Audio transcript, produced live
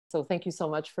So thank you so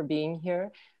much for being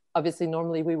here. Obviously,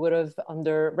 normally we would have,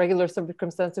 under regular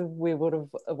circumstances, we would have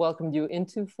welcomed you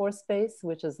into Force Space,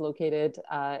 which is located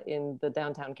in the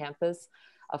downtown campus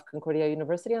of Concordia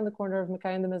University on the corner of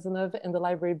Mackay and the Maisonneuve in the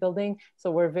library building.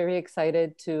 So we're very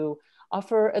excited to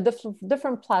offer a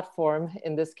different platform,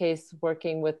 in this case,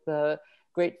 working with the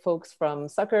great folks from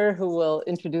CUCCR who will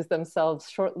introduce themselves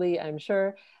shortly, I'm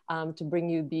sure, to bring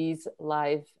you these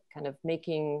live kind of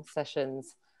making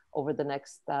sessions over the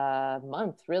next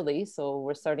month, really. So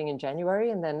we're starting in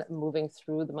January and then moving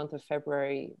through the month of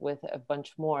February with a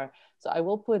bunch more. So I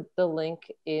will put the link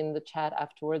in the chat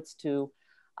afterwards to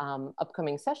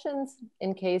upcoming sessions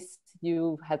in case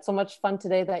you had so much fun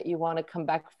today that you want to come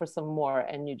back for some more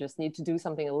and you just need to do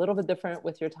something a little bit different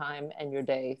with your time and your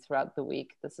day throughout the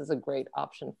week. This is a great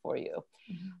option for you.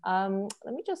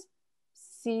 Let me just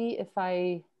see if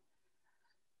I'm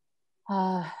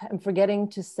forgetting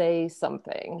to say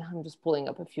something. I'm just pulling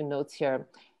up a few notes here.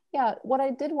 Yeah, what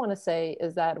I did want to say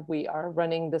is that we are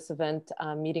running this event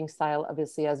meeting style,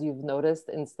 obviously, as you've noticed,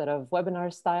 instead of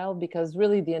webinar style, because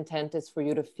really the intent is for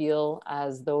you to feel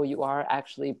as though you are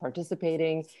actually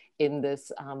participating in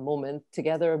this moment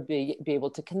together, be able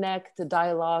to connect, to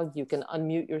dialogue. You can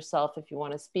unmute yourself if you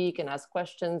want to speak and ask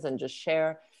questions and just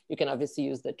share. You can obviously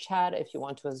use the chat if you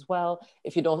want to as well.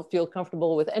 If you don't feel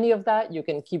comfortable with any of that, you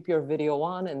can keep your video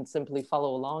on and simply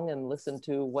follow along and listen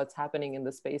to what's happening in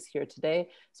the space here today.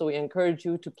 So we encourage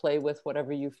you to play with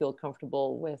whatever you feel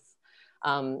comfortable with.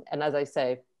 And as I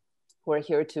say, we're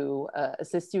here to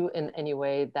assist you in any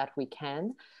way that we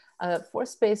can. Force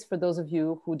Space, for those of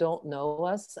you who don't know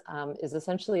us, is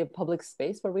essentially a public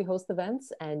space where we host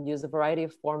events and use a variety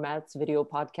of formats, video,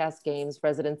 podcasts, games,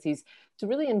 residencies, to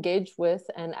really engage with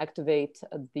and activate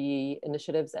the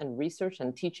initiatives and research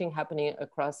and teaching happening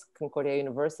across Concordia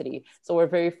University. So we're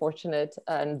very fortunate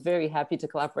and very happy to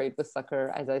collaborate with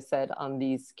CUCCR, as I said, on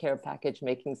these care package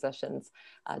making sessions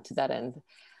to that end.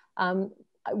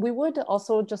 We would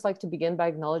also just like to begin by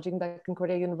acknowledging that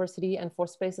Concordia University and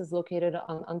Force Space is located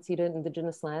on unceded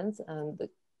indigenous lands, and the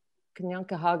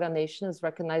Kanyankahauga Nation is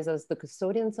recognized as the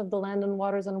custodians of the land and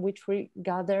waters on which we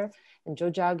gather, and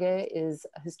Jojage is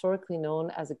historically known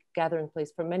as a gathering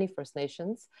place for many First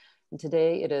Nations. And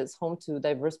today it is home to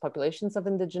diverse populations of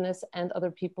indigenous and other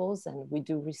peoples, and we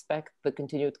do respect the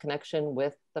continued connection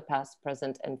with the past,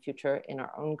 present, and future in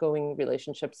our ongoing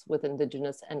relationships with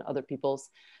indigenous and other peoples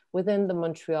within the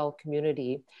Montreal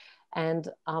community. And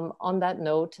on that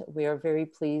note, we are very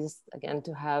pleased again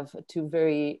to have two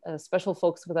very special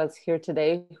folks with us here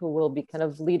today who will be kind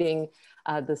of leading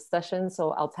this session.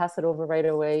 So I'll pass it over right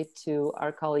away to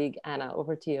our colleague, Anna.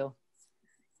 Over to you.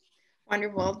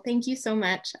 Wonderful. Thank you so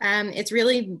much. It's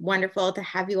really wonderful to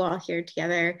have you all here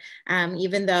together,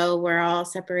 even though we're all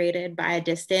separated by a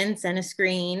distance and a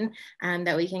screen,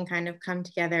 that we can kind of come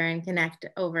together and connect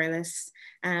over this,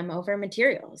 over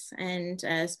materials and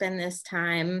spend this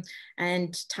time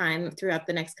throughout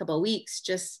the next couple of weeks,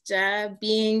 just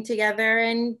being together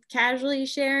and casually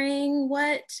sharing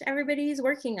what everybody's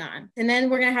working on. And then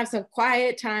we're gonna have some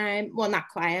quiet time, well, not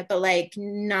quiet, but like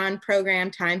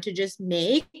non-program time to just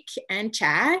make and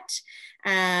chat.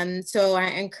 So I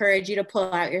encourage you to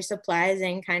pull out your supplies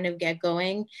and kind of get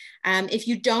going. If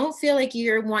you don't feel like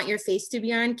you want your face to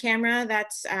be on camera,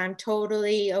 that's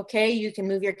totally okay. You can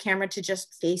move your camera to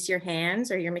just face your hands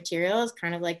or your materials,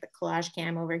 kind of like the collage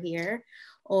cam over here,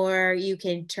 or you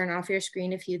can turn off your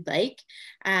screen if you'd like.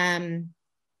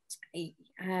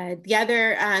 The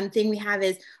other thing we have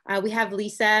is we have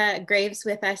Lisa Graves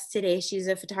with us today. She's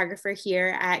a photographer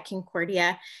here at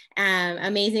Concordia,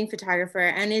 amazing photographer,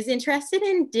 and is interested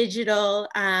in digital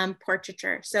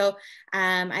portraiture. So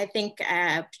I think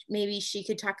maybe she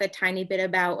could talk a tiny bit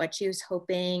about what she was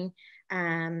hoping.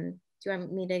 Do you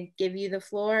want me to give you the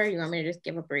floor? Or you want me to just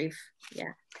give a brief?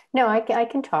 Yeah. No, I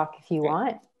can talk if you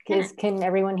want. Can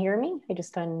everyone hear me?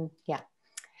 Yeah.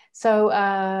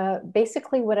 So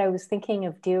basically what I was thinking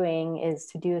of doing is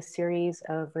to do a series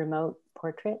of remote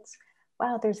portraits.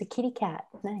 Wow, there's a kitty cat,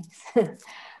 nice.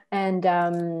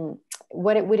 And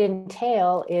what it would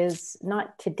entail is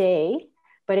not today,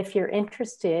 but if you're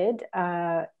interested,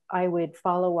 I would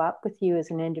follow up with you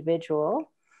as an individual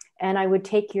and I would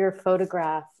take your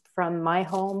photograph from my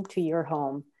home to your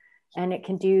home. And it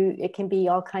can be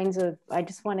all kinds of, I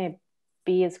just want to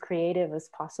be as creative as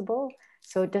possible.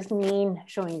 So it doesn't mean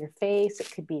showing your face.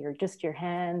 It could be just your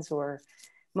hands or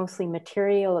mostly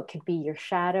material. It could be your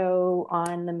shadow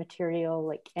on the material,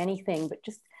 like anything, but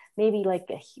just maybe like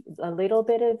a little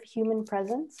bit of human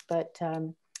presence. But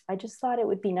I just thought it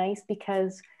would be nice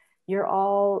because you're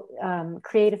all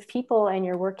creative people and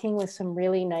you're working with some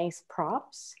really nice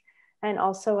props. And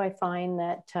also I find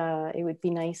that it would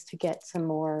be nice to get some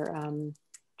more,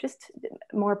 just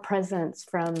more presence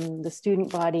from the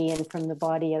student body and from the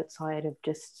body outside of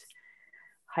just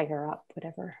higher up,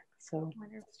 whatever. So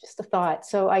it's just a thought.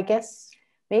 So I guess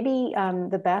maybe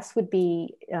the best would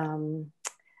be,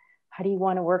 how do you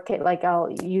want to work it? Like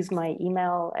I'll use my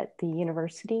email at the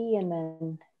university and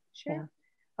then, sure. Yeah.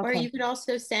 Okay. Or you could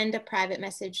also send a private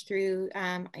message through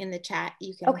in the chat.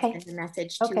 You can send a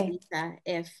message to Lisa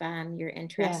if you're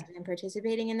interested in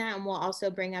participating in that. And we'll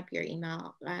also bring up your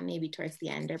email maybe towards the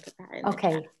end or in the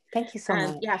chat. Thank you so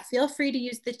much. Yeah, feel free to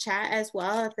use the chat as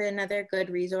well. It's another good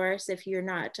resource if you're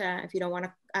not, if you don't want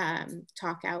to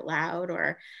talk out loud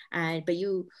or, but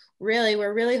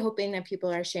we're really hoping that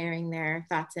people are sharing their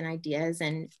thoughts and ideas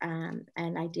and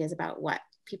ideas about what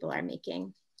people are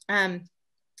making.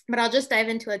 But I'll just dive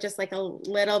into just like a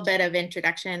little bit of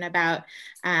introduction about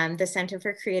the Center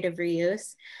for Creative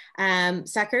Reuse.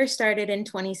 CUCCR started in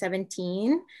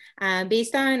 2017.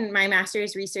 Based on my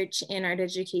master's research in art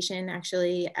education,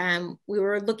 actually, we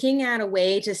were looking at a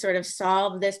way to sort of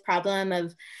solve this problem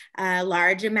of a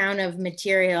large amount of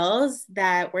materials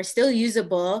that were still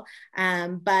usable,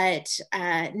 but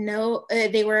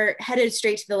they were headed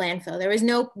straight to the landfill. There was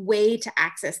no way to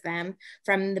access them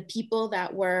from the people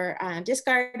that were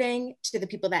discarding to the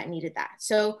people that needed that.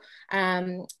 So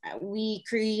we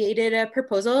created a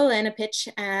proposal and a pitch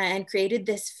and created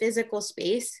this physical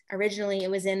space. Originally,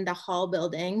 it was in the hall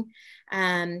building.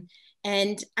 And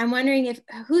I'm wondering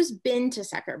who's been to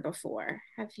CUCCR before?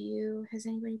 Has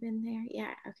anybody been there?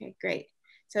 Yeah, okay, great.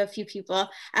 So a few people.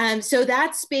 So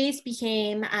that space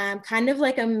became kind of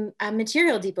like a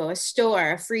material depot, a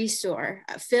store, a free store,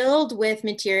 filled with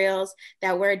materials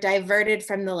that were diverted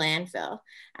from the landfill.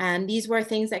 These were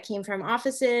things that came from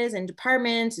offices and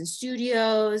departments and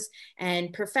studios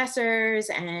and professors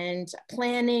and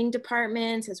planning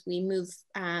departments as we move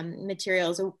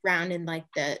materials around in like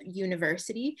the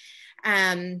university.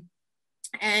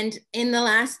 And in the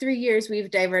last 3 years,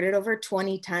 we've diverted over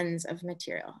 20 tons of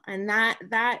material. And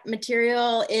that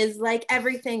material is like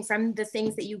everything from the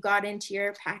things that you got into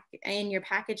your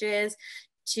packages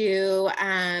to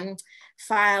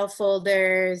file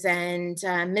folders and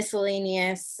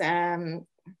miscellaneous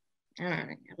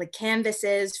like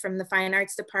canvases from the fine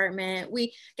arts department.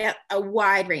 We get a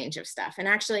wide range of stuff. And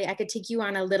actually I could take you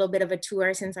on a little bit of a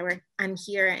tour since I'm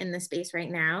here in the space right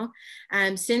now.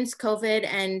 Since COVID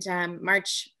and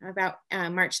March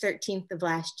 13th of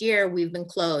last year, we've been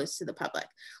closed to the public,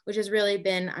 which has really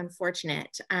been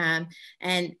unfortunate. And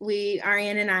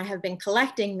Ariane and I have been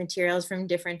collecting materials from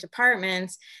different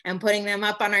departments and putting them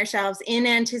up on our shelves in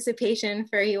anticipation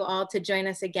for you all to join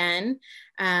us again.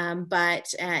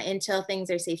 But until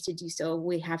things are safe to do so,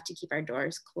 we have to keep our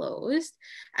doors closed.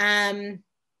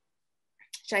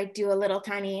 Should I do a little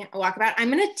tiny walkabout? I'm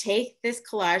gonna take this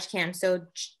collage cam, so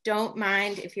don't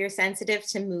mind if you're sensitive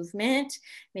to movement.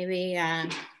 Maybe,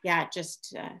 yeah,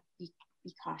 just be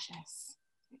cautious.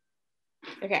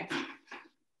 Okay.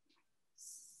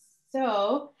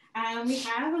 So we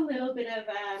have a little bit of,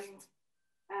 oh,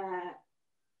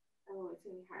 it's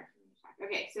gonna be hard for me to talk.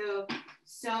 Okay, so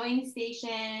sewing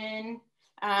station.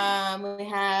 We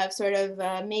have sort of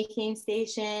a making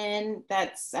station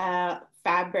that's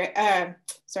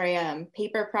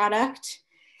paper product.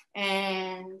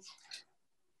 And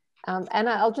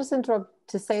Anna, I'll just interrupt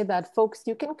to say that, folks,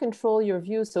 you can control your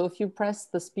view. So if you press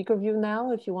the speaker view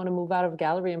now, if you want to move out of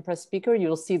gallery and press speaker,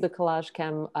 you'll see the collage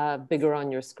cam bigger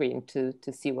on your screen to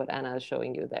see what Anna is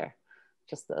showing you there.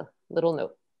 Just a little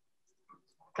note.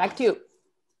 Back to you.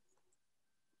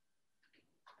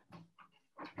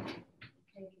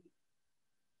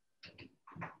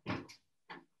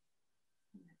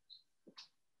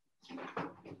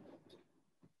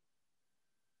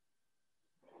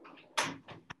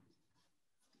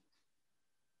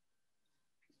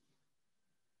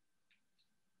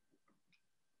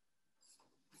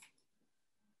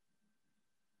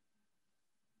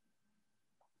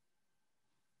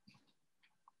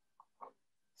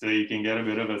 So you can get a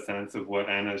bit of a sense of what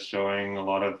Anna's showing. A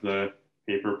lot of the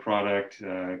paper product,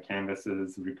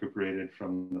 canvases recuperated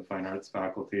from the fine arts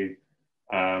faculty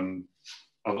of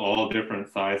all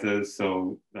different sizes.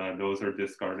 So those are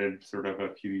discarded sort of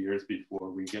a few years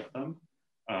before we get them.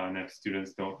 And if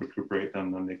students don't recuperate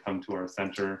them, then they come to our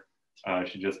center.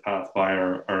 She just passed by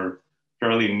our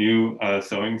fairly new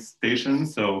sewing station.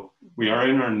 So we are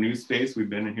in our new space. We've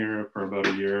been here for about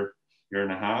a year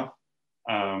and a half.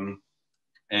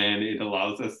 And it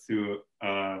allows us to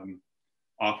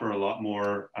offer a lot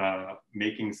more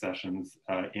making sessions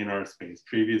in our space.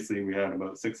 Previously, we had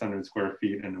about 600 square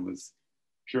feet and it was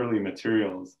purely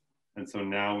materials. And so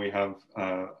now we have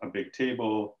a big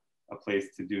table, a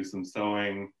place to do some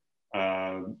sewing,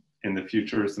 in the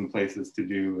future, some places to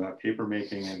do paper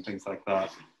making and things like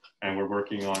that. And we're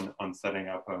working on setting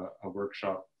up a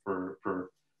workshop for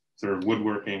sort of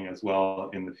woodworking as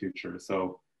well in the future.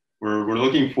 So we're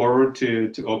looking forward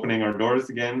to opening our doors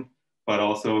again, but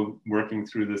also working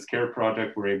through this CARE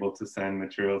project, we're able to send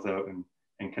materials out and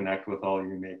connect with all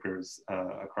you makers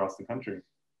across the country.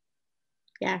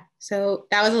 Yeah, so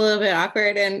that was a little bit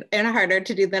awkward and harder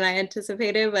to do than I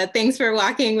anticipated, but thanks for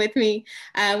walking with me.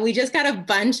 We just got a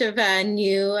bunch of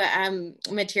new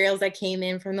materials that came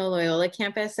in from the Loyola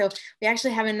campus. So we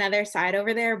actually have another side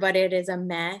over there, but it is a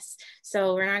mess.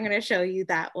 So we're not going to show you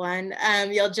that one.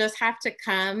 You'll just have to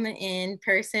come in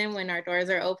person when our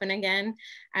doors are open again.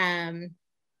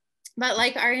 But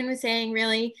like Aryan was saying,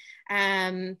 really,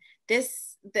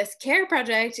 this CARE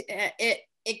project,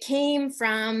 it came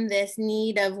from this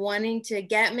need of wanting to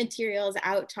get materials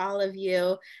out to all of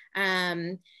you,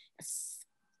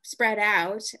 spread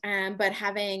out, but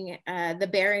having the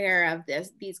barrier of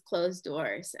these closed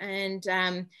doors. And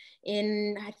I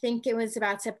think it was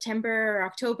about September or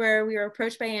October, we were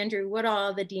approached by Andrew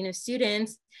Woodall, the Dean of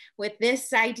Students, with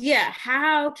this idea: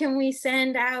 how can we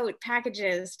send out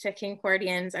packages to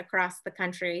Concordians across the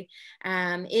country?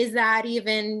 Is that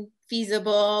even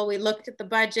feasible? We looked at the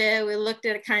budget, we looked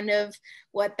at kind of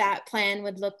what that plan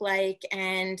would look like,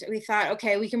 and we thought,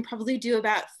 okay, we can probably do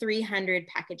about 300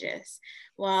 packages.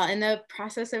 Well, in the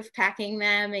process of packing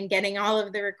them and getting all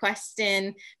of the requests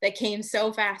in that came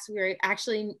so fast, we were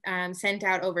actually sent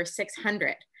out over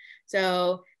 600.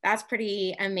 So that's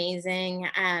pretty amazing.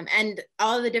 And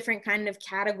all of the different kind of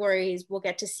categories, we'll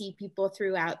get to see people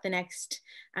throughout the next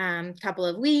couple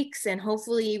of weeks, and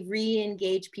hopefully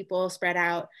re-engage people spread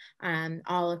out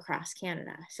all across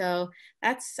Canada. So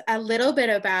that's a little bit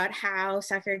about how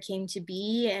CUCCR came to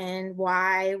be and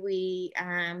why we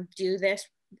do this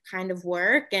kind of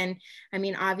work. And I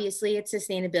mean, obviously it's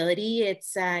sustainability,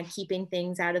 it's keeping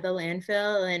things out of the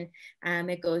landfill, and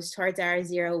it goes towards our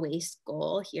zero waste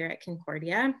goal here at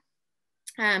Concordia.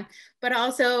 But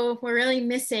also we're really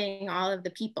missing all of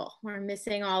the people. We're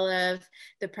missing all of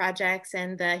the projects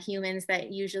and the humans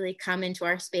that usually come into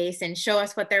our space and show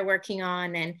us what they're working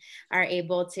on and are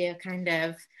able to kind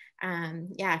of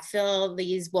fill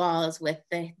these walls with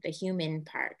the human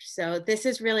part. So this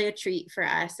is really a treat for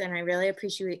us, and I really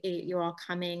appreciate you all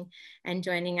coming and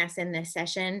joining us in this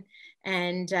session.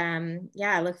 And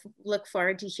look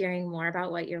forward to hearing more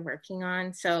about what you're working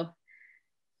on. So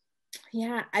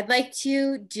yeah, I'd like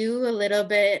to do a little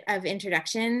bit of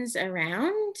introductions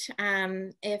around.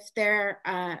 If they're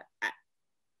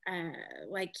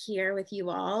like here with you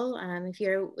all, if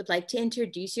you would like to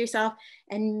introduce yourself,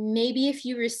 and maybe if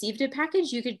you received a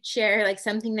package, you could share like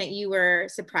something that you were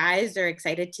surprised or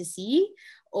excited to see,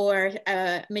 or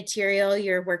a material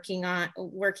you're working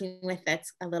with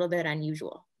that's a little bit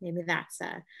unusual. Maybe that's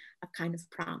a kind of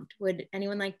prompt. Would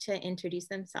anyone like to introduce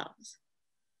themselves?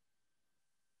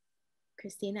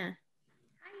 Christina.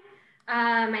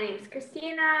 Hi, my name is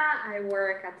Christina. I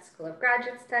work at the School of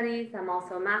Graduate Studies. I'm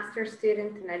also a master's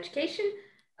student in education.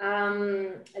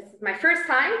 This is my first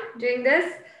time doing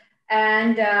this,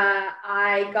 and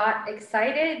I got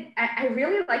excited. I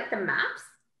really like the maps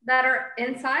that are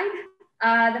inside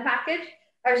the package.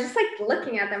 I was just like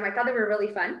looking at them. I thought they were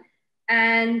really fun,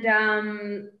 and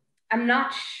I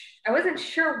wasn't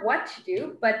sure what to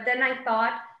do, but then I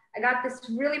thought I got this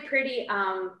really pretty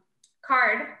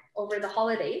card over the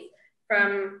holidays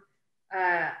from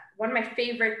one of my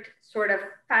favorite sort of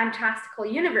fantastical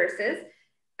universes.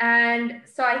 And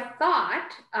so I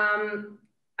thought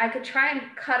I could try and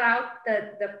cut out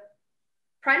the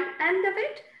front end of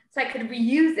it so I could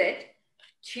reuse it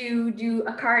to do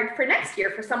a card for next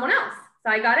year for someone else.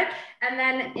 So I got it. And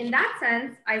then in that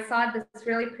sense, I saw this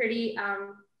really pretty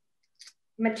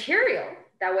material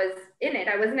that was in it.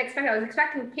 I was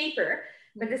expecting paper,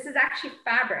 but this is actually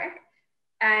fabric.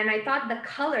 And I thought the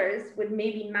colors would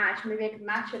maybe match. Maybe I could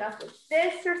match it up with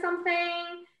this or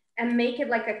something and make it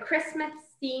like a Christmas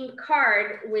themed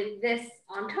card with this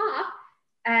on top.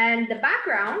 And the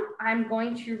background, I'm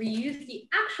going to reuse the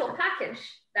actual package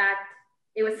that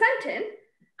it was sent in.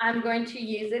 I'm going to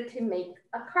use it to make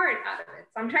a card out of it.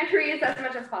 So I'm trying to reuse as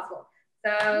much as possible.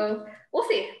 So we'll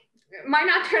see. It might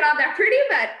not turn out that pretty,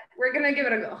 but we're gonna give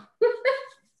it a go.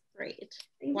 Great,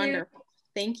 wonderful.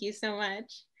 Thank you so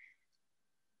much.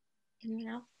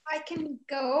 I can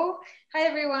go. Hi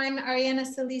everyone, Ariana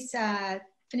Salisa,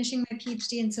 finishing my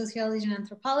PhD in sociology and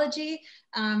anthropology.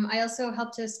 I also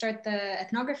helped to start the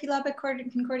ethnography lab at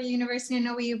Concordia University. I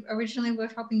know we originally were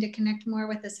hoping to connect more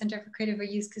with the Center for Creative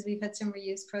Reuse because we've had some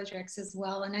reuse projects as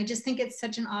well. And I just think it's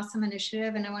such an awesome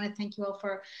initiative. And I want to thank you all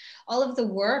for all of the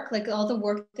work, like all the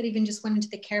work that even just went into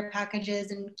the care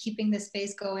packages and keeping the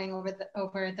space going over the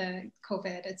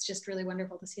COVID. It's just really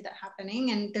wonderful to see that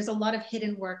happening. And there's a lot of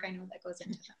hidden work I know that goes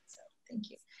into that. So thank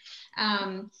you.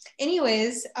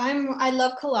 Anyways, I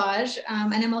love collage,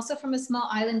 and I'm also from a small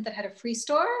island that had a free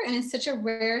store, and it's such a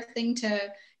rare thing to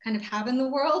kind of have in the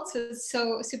world. So it's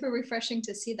so super refreshing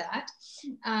to see that.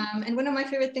 And one of my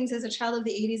favorite things as a child of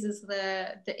the 80s is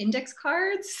the index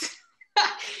cards.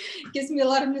 Gives me a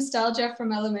lot of nostalgia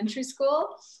from elementary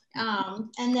school.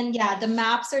 And then, yeah, the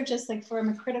maps are just like, from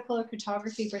a critical or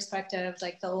cartography perspective,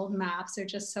 like the old maps are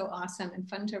just so awesome and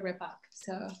fun to rip up.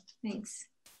 So thanks.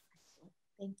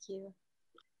 Thank you.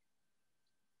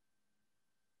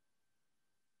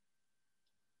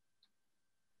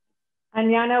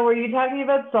 Anyana, were you talking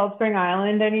about Salt Spring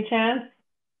Island any chance?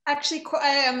 Actually,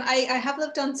 I have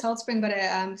lived on Salt Spring, but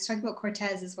I was talking about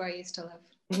Cortez is where I used to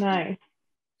live. Nice.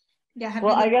 Yeah.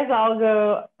 Well, I guess I'll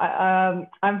go.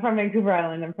 I'm from Vancouver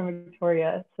Island. I'm from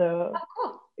Victoria. So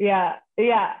cool. Yeah.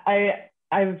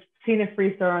 I've seen a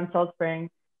free store on Salt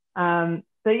Spring. So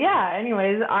yeah,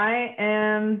 anyways, I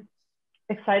am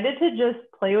excited to just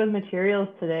play with materials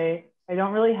today. I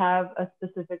don't really have a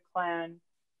specific plan.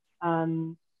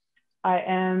 I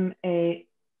am a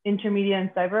intermediate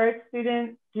and cyber arts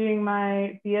student doing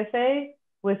my BFA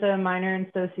with a minor in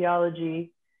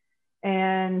sociology.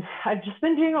 And I've just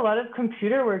been doing a lot of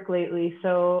computer work lately.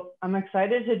 So I'm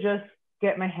excited to just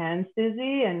get my hands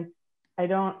busy, and I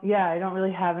don't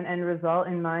really have an end result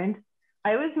in mind.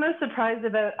 I was most surprised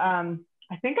about, I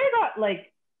think I got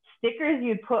like stickers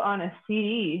you'd put on a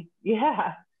CD.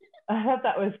 Yeah, I thought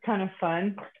that was kind of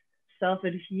fun,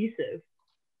 self-adhesive.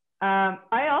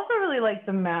 I also really like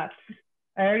the maps.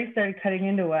 I already started cutting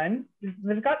into one.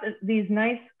 They've got these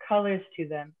nice colors to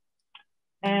them.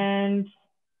 And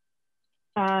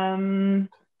I've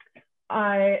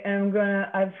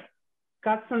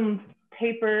got some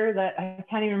paper that I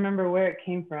can't even remember where it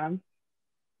came from.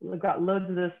 I've got loads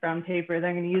of this brown paper that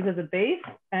I'm going to use as a base.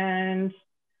 And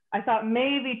I thought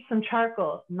maybe some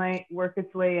charcoal might work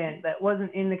its way in. That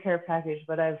wasn't in the care package,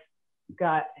 but I've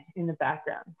got in the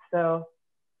background. So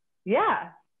yeah,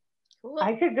 cool.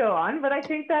 I could go on, but I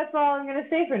think that's all I'm going to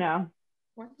say for now.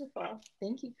 Wonderful.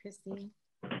 Thank you, Christine.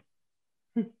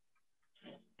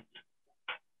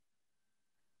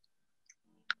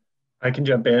 I can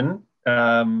jump in,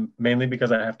 mainly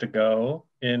because I have to go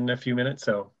in a few minutes.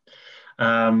 So,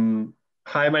 hi,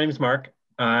 my name is Mark.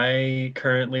 I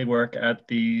currently work at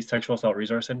the Sexual Assault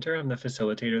Resource Center. I'm the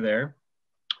facilitator there,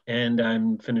 and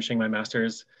I'm finishing my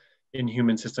master's in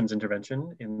human systems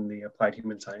intervention in the applied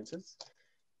human sciences.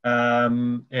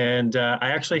 I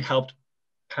actually helped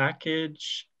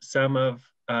package some of,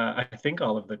 I think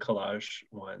all of the collage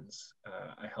ones.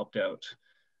 I helped out.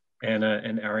 Anna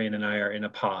and Arian and I are in a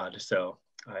pod, so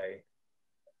I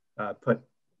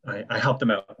helped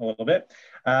them out a little bit.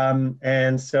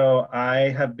 And so I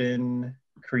have been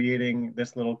creating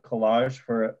this little collage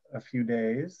for a few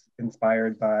days,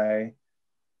 inspired by,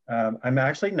 I'm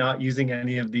actually not using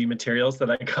any of the materials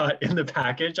that I got in the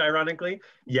package, ironically,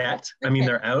 yet. I mean,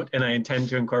 they're out and I intend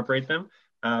to incorporate them,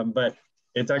 but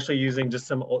it's actually using just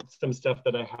some stuff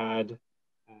that I had.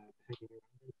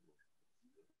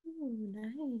 Ooh,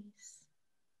 nice.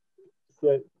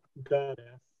 So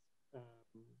badass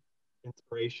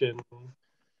inspiration.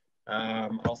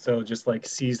 Also just like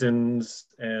seasons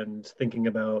and thinking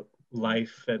about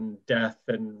life and death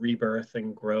and rebirth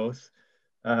and growth.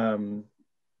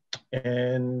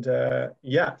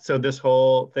 Yeah, so this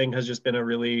whole thing has just been a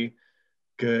really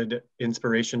good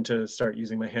inspiration to start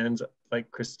using my hands,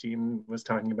 like Christine was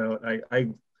talking about. I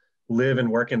live and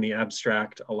work in the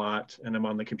abstract a lot, and I'm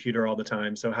on the computer all the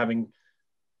time. So having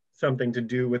something to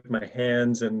do with my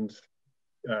hands and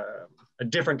a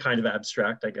different kind of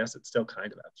abstract, I guess it's still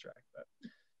kind of abstract, but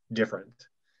different,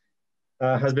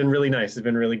 has been really nice. It's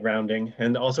been really grounding.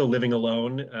 And also living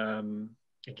alone,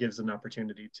 it gives an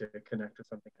opportunity to connect with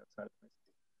something outside of myself.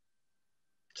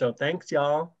 So thanks,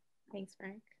 y'all. Thanks,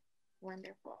 Frank.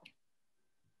 Wonderful.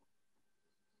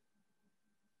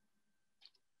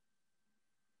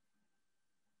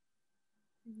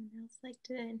 Anyone else like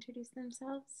to introduce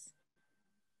themselves?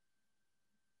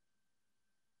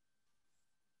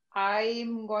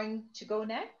 I'm going to go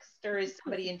next, or is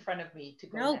somebody in front of me to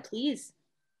go No, next? Please.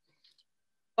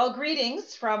 Well,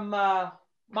 greetings from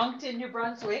Moncton, New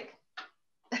Brunswick,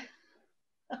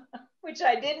 which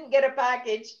I didn't get a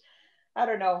package, I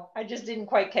don't know. I just didn't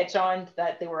quite catch on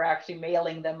that they were actually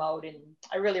mailing them out, and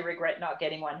I really regret not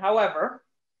getting one. However,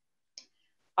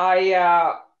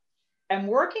 I am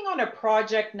working on a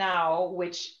project now,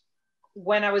 which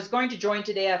when I was going to join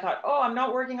today, I thought, oh, I'm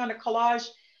not working on a collage.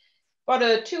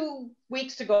 But 2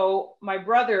 weeks ago, my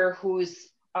brother, who's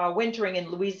wintering in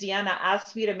Louisiana,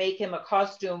 asked me to make him a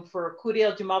costume for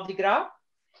Courrier du Mardi Gras.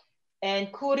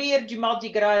 And Courrier du Mardi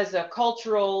Gras is a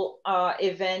cultural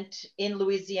event in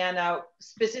Louisiana,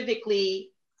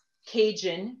 specifically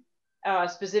Cajun,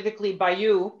 specifically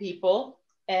Bayou people.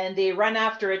 And they run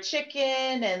after a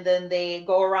chicken, and then they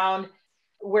go around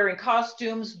wearing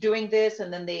costumes doing this,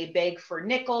 and then they beg for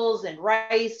nickels and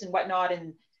rice and whatnot,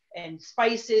 and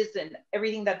spices and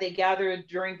everything that they gather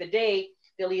during the day,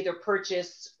 they'll either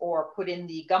purchase or put in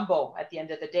the gumbo at the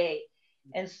end of the day.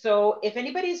 And so if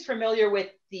anybody's familiar with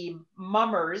the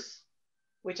mummers,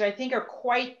 which I think are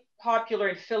quite popular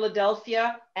in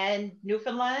Philadelphia and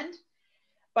Newfoundland,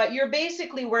 but you're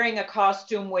basically wearing a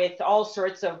costume with all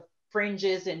sorts of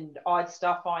fringes and odd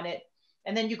stuff on it.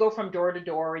 And then you go from door to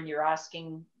door and you're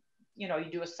asking, you know,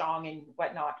 you do a song and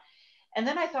whatnot. And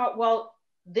then I thought, well,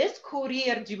 this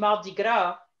Courrier du Mardi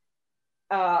Gras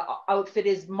outfit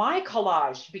is my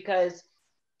collage, because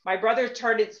my brother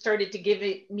started to give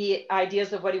me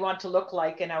ideas of what he wanted to look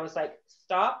like. And I was like,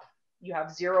 stop, you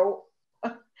have zero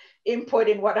input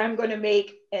in what I'm going to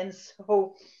make. And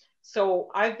so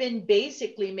I've been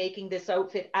basically making this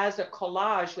outfit as a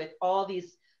collage with all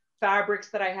these fabrics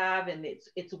that I have, and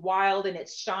it's wild and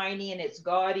it's shiny and it's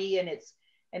gaudy and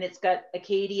it's got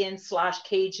Acadian /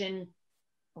 Cajun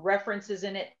references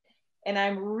in it, and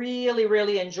I'm really,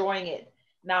 really enjoying it.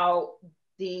 Now,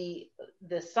 the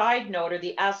side note or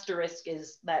the asterisk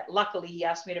is that luckily he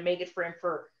asked me to make it for him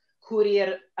for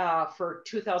Courrier for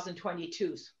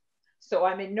 2022. So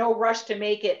I'm in no rush to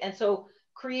make it. And so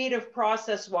creative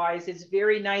process wise, it's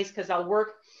very nice because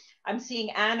I'm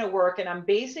seeing Anna work, and I'm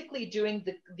basically doing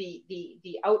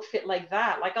the outfit like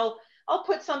that. Like I'll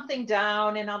put something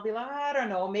down and I'll be like, I don't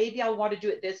know, maybe I'll want to do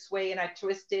it this way. And I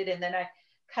twist it and then I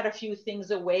cut a few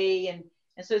things away. And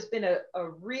so it's been a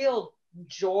real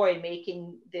joy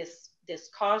making this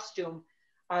costume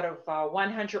out of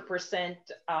 100%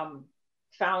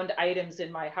 found items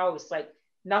in my house. Like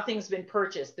nothing's been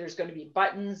purchased. There's going to be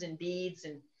buttons and beads.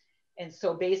 And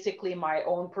so basically my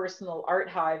own personal art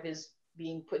hive is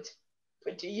being put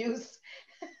to use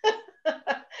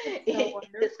in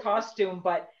this costume.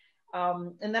 But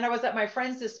and then I was at my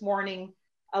friend's this morning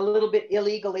a little bit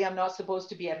illegally. I'm not supposed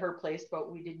to be at her place,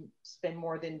 but we didn't spend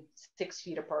more than 6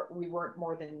 feet apart. We weren't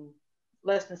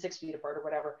less than 6 feet apart or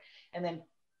whatever. And then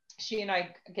she and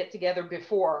I get together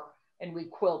before and we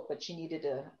quilt, but she needed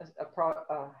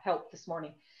help this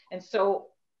morning. And so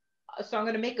I'm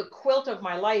going to make a quilt of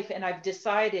my life, and I've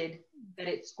decided that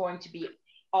it's going to be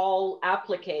all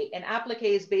applique. And applique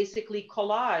is basically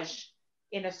collage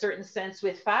in a certain sense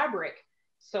with fabric.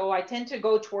 So I tend to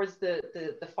go towards the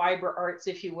fiber arts,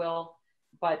 if you will.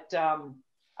 But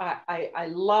I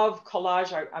love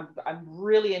collage. I'm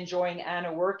really enjoying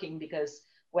Anna working, because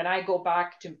when I go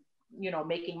back to,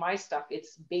 making my stuff,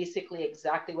 it's basically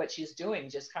exactly what she's doing,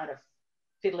 just kind of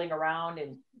fiddling around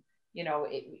and,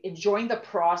 enjoying the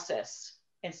process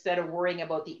instead of worrying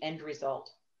about the end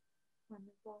result.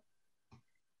 Wonderful.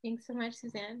 Thanks so much,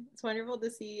 Suzanne. It's wonderful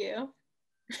to see you.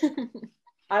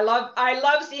 I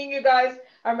love seeing you guys.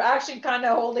 I'm actually kind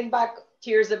of holding back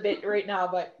tears a bit right now,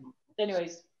 but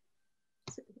anyways.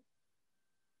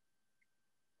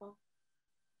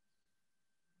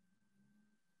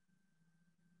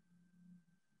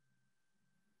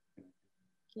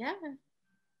 Yeah,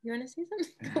 you want to say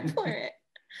something? Go for it.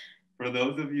 For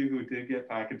those of you who did get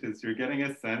packages, you're getting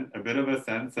a bit of a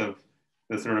sense of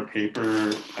the sort of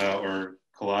paper or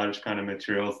collage kind of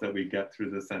materials that we get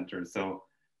through the center. So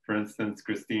for instance,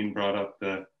 Christine brought up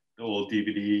the old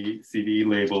DVD, CD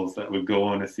labels that would go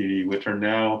on a CD, which are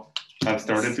now have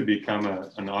started to become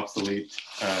an obsolete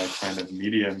kind of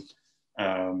medium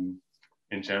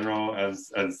in general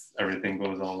as everything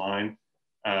goes online.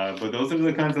 But those are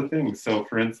the kinds of things. So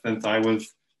for instance,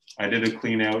 I did a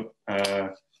clean out.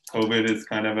 COVID is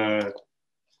kind of an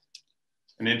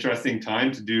interesting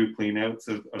time to do clean outs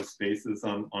of spaces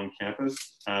on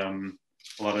campus.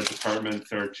 A lot of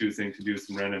departments are choosing to do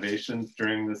some renovations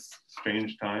during this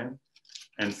strange time.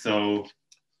 And so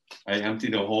I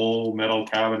emptied a whole metal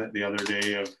cabinet the other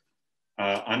day of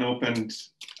unopened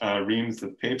reams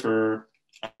of paper,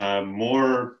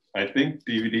 more, I think,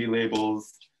 DVD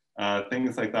labels,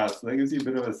 things like that. So that gives you a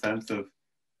bit of a sense of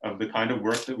the kind of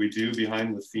work that we do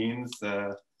behind the scenes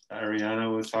that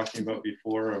Ariana was talking about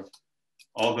before, of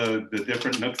all the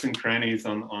different nooks and crannies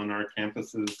on our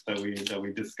campuses that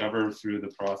we discover through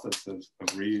the process of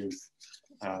reuse.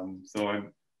 So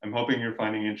I'm hoping you're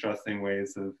finding interesting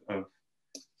ways of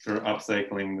sort of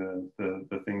upcycling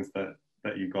the things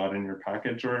that you got in your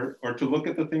package, or to look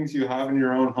at the things you have in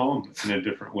your own home in a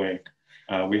different way.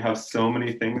 We have so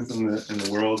many things in the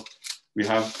world. We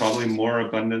have probably more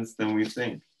abundance than we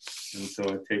think. And so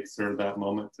it takes sort of that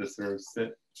moment to sort of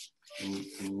sit and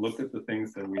look at the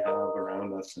things that we have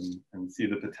around us and see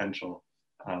the potential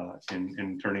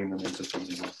in turning them into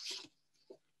something else.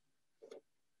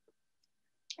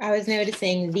 I was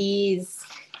noticing these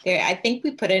there. I think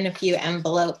we put in a few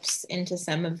envelopes into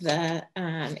some of the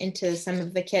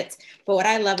kits. But what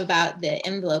I love about the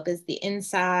envelope is the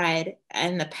inside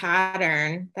and the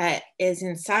pattern that is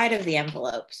inside of the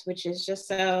envelopes, which is just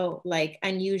so like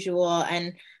unusual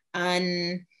and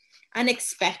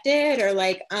unexpected, or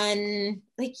like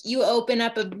you open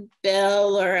up a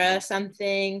bill or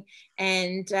something,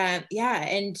 and yeah,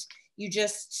 and you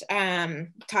just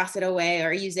toss it away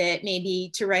or use it maybe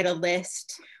to write a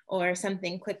list or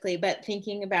something quickly. But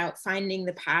thinking about finding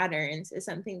the patterns is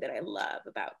something that I love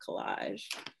about collage.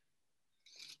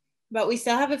 But we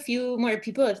still have a few more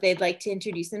people. If they'd like to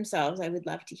introduce themselves, I would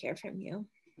love to hear from you.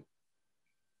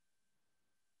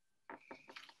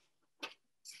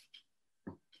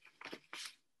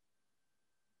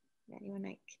 Anyone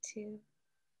like to?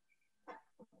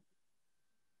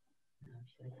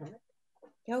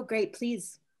 Oh, great,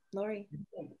 please, Lori.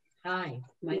 Hi,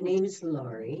 my name is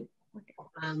Lori.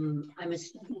 I'm a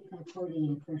student of Concordia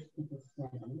in First People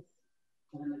Studies.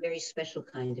 I'm a very special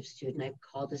kind of student. I'm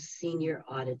called a senior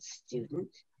audit student,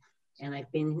 and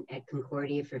I've been at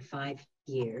Concordia for 5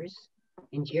 years.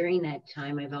 And during that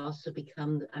time, I'm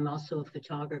also a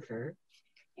photographer,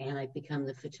 and I've become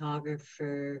the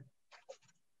photographer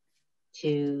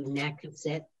to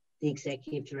Nakazet, the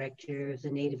executive director of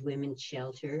the Native Women's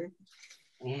Shelter.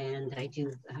 And I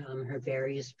do her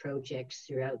various projects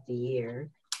throughout the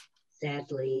year.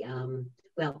 Sadly,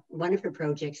 well, one of her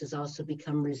projects has also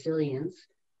become Resilience,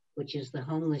 which is the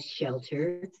homeless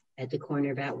shelter at the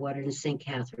corner of Atwater and St.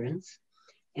 Catharines.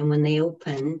 And when they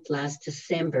opened last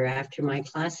December, after my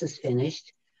classes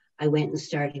finished, I went and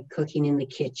started cooking in the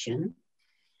kitchen.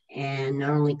 And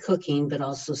not only cooking, but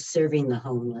also serving the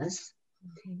homeless.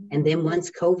 And then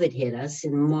once COVID hit us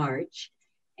in March,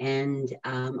 and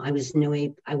I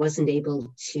wasn't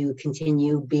able to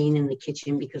continue being in the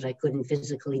kitchen because I couldn't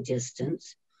physically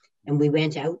distance. And we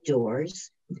went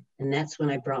outdoors, and that's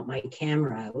when I brought my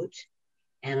camera out.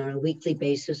 And on a weekly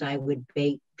basis, I would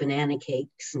bake banana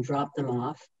cakes and drop them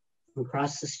off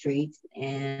across the street.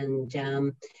 And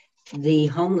the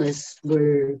homeless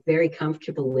were very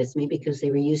comfortable with me because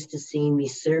they were used to seeing me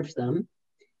serve them.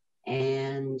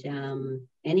 And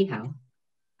anyhow,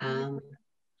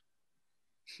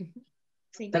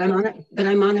 but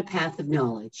I'm on a path of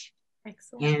knowledge.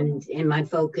 Excellent. And my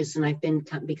focus, and I've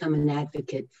become an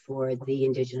advocate for the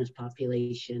Indigenous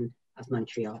population of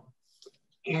Montreal.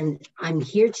 And I'm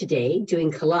here today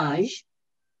doing collage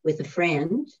with a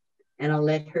friend, and I'll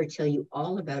let her tell you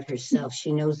all about herself.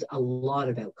 She knows a lot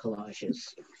about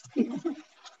collages.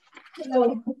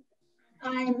 Hello,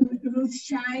 I'm Ruth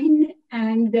Shine,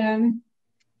 and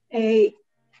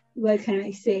what can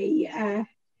I say?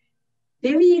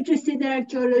 Very interested in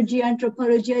archaeology,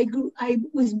 anthropology. I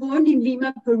was born in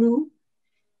Lima, Peru,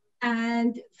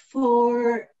 and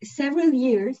for several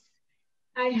years,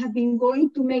 I have been going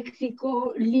to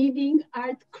Mexico, leading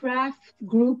art craft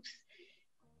groups.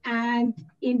 And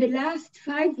in the last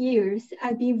 5 years,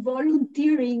 I've been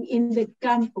volunteering in the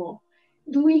campo,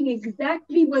 doing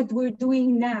exactly what we're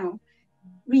doing now,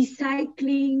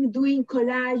 recycling, doing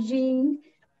collaging,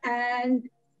 and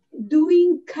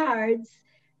doing cards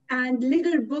and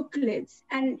little booklets.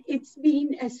 And it's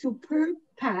been a superb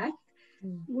path,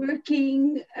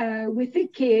 working with the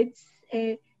kids,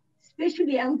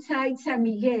 especially outside San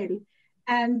Miguel.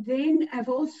 And then I've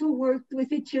also worked with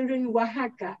the children in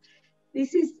Oaxaca.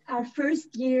 This is our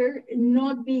first year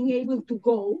not being able to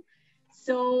go.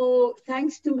 So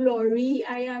thanks to Lori,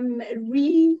 I am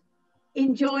really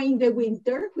enjoying the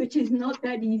winter, which is not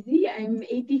that easy. I'm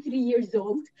 83 years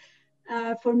old.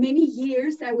 For many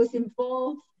years, I was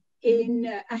involved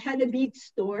I had a bead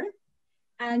store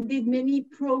and did many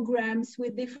programs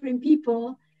with different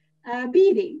people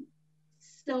beading.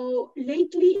 So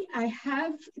lately I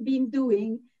have been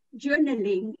doing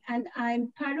journaling, and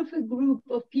I'm part of a group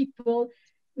of people.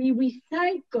 We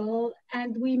recycle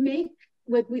and we make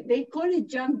they call it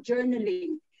junk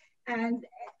journaling. And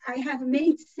I have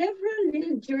made several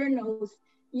little journals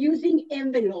using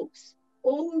envelopes,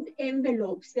 old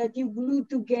envelopes that you glue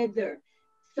together.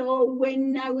 So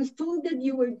when I was told that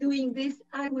you were doing this,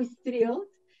 I was thrilled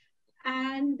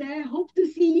and hope to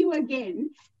see you again.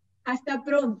 Hasta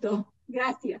pronto.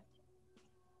 Gracias.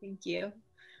 Thank you.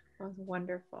 That was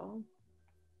wonderful.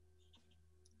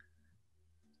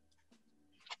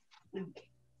 Okay.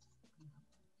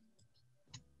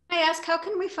 I ask, how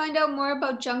can we find out more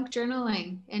about junk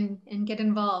journaling and get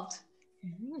involved?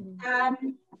 You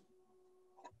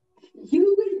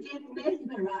will get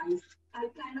mesmerized. I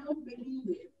cannot believe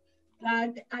it.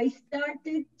 But I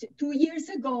started 2 years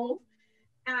ago,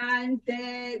 and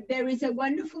there is a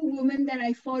wonderful woman that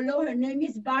I follow. Her name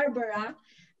is Barbara,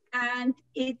 and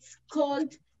it's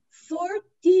called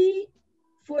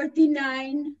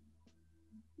 4049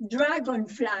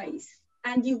 Dragonflies.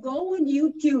 And you go on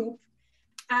YouTube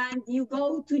and you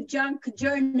go to junk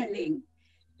journaling.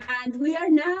 And we are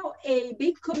now a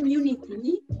big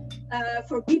community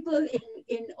for people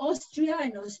in Austria,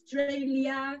 in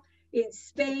Australia, in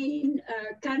Spain,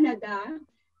 Canada.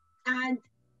 And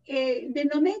the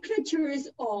nomenclature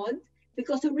is odd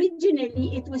because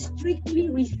originally it was strictly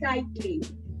recycling.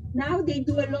 Now they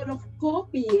do a lot of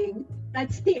copying,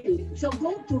 but still. So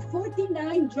go to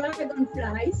 49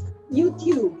 Dragonflies,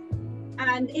 YouTube.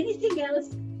 And anything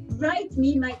else, write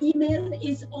me. My email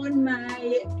is on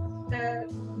my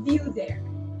view there.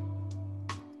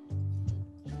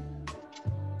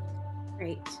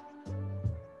 Great.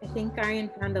 I think Aryan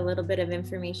found a little bit of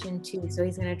information too, so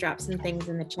he's going to drop some things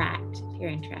in the chat if you're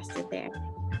interested there.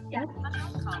 Yeah.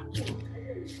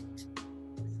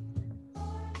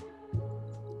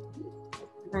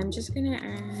 I'm just going to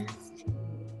ask,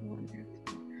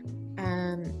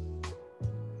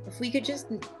 if we could just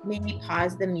maybe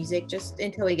pause the music just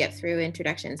until we get through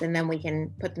introductions, and then we can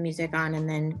put the music on and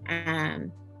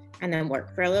then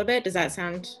work for a little bit. Does that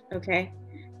sound okay?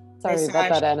 Sorry about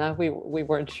that, Anna. We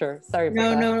weren't sure. Sorry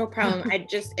about that. No problem.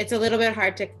 It's a little bit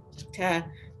hard to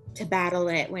battle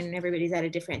it when everybody's at a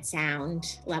different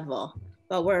sound level,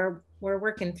 but we're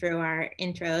working through our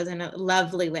intros in a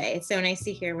lovely way. It's so nice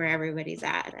to hear where everybody's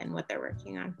at and what they're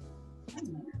working on.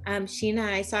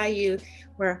 Sheena, I saw you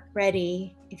were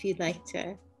ready if you'd like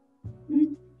to.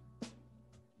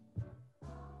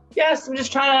 Yes, I'm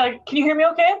just trying to, can you hear me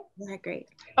okay? Yeah, great.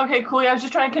 Okay, cool. Yeah, I was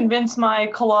just trying to convince my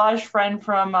collage friend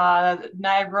from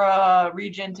Niagara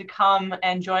region to come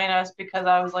and join us because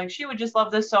I was like, she would just love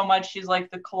this so much. She's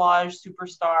like the collage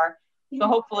superstar. So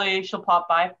hopefully she'll pop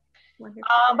by.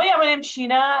 But yeah, my name's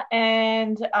Sheena,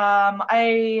 and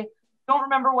I don't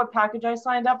remember what package I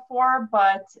signed up for,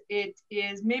 but it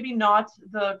is maybe not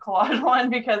the collage one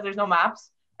because there's no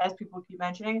maps, as people keep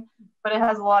mentioning, but it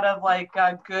has a lot of like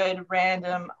good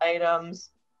random items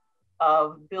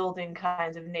of building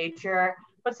kinds of nature,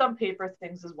 but some paper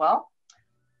things as well.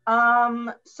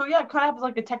 So yeah, it kind of has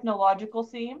like a technological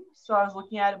theme. So I was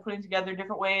looking at it, putting together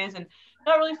different ways and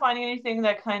not really finding anything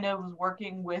that kind of was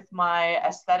working with my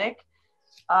aesthetic.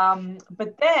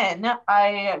 But then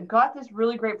I got this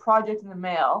really great project in the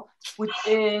mail, which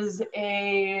is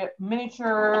a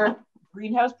miniature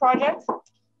greenhouse project.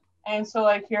 And so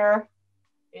like here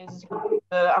is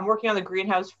I'm working on the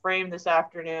greenhouse frame this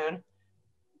afternoon.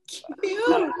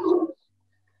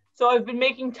 So I've been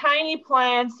making tiny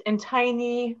plants and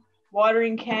tiny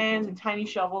watering cans and tiny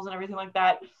shovels and everything like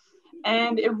that.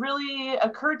 And it really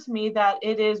occurred to me that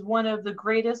it is one of the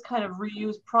greatest kind of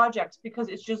reused projects because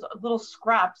it's just little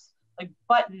scraps like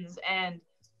buttons and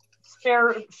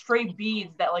spare stray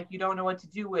beads that like you don't know what to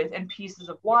do with, and pieces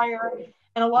of wire.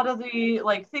 And a lot of the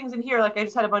like things in here, like I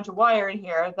just had a bunch of wire in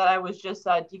here that I was just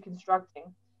deconstructing.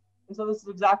 And so this is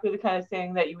exactly the kind of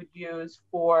thing that you would use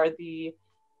for the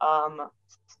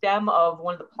stem of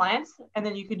one of the plants. And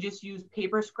then you could just use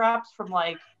paper scraps from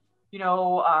like, you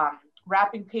know,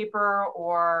 wrapping paper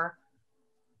or,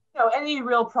 you know, any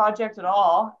real project at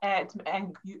all, and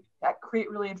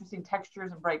create really interesting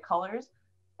textures and bright colors.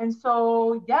 And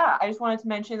so, yeah, I just wanted to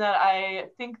mention that I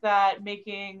think that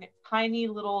making tiny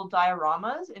little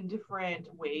dioramas in different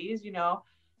ways, you know,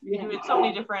 you can do it in so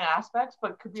many different aspects,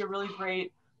 but could be a really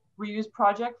great reuse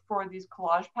project for these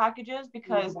collage packages,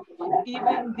 because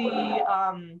even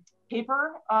the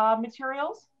paper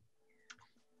materials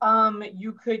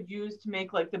you could use to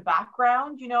make like the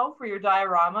background, you know, for your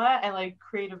diorama, and like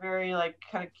create a very like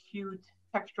kind of cute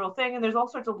textural thing. And there's all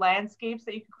sorts of landscapes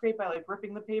that you could create by like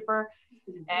ripping the paper,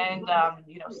 and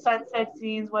you know, sunset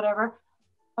scenes, whatever.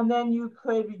 And then you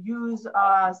could use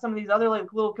some of these other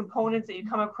like little components that you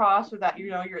come across, or that, you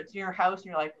know, it's in your house and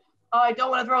you're like, oh, I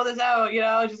don't want to throw this out, you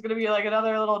know, it's just gonna be like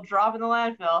another little drop in the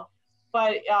landfill.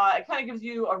 But it kind of gives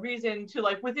you a reason to,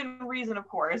 like, within reason, of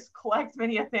course, collect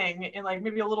many a thing in like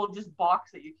maybe a little just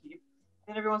box that you keep,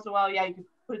 then every once in a while, yeah, you can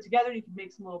put it together, you can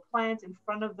make some little plants in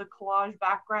front of the collage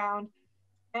background.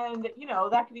 And, you know,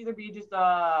 that could either be just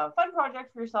a fun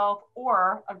project for yourself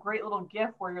or a great little GIF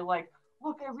where you're like,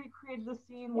 look, I recreated the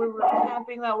scene where we were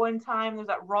camping that one time. There's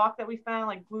that rock that we found,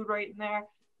 like, glued right in there.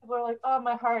 People are like, oh,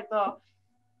 my heart, though.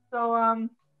 So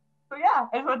yeah,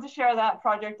 I just wanted to share that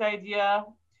project idea.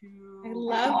 I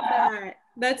love that.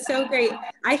 That's so great.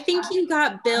 I think you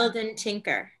got Build and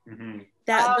Tinker.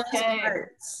 That those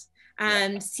parts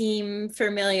seem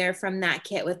familiar from that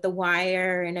kit with the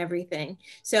wire and everything.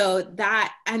 So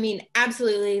that, I mean,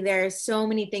 absolutely, there's so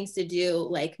many things to do,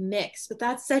 like mix, but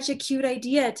that's such a cute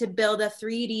idea to build a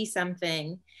 3D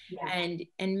something and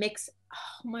mix.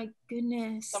 Oh my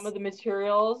goodness. Some of the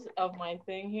materials of my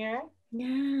thing here.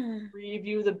 Yeah.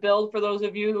 Review the build for those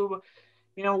of you who,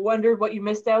 you know, wondered what you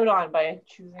missed out on by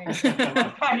choosing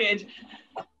the package.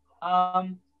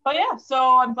 But yeah,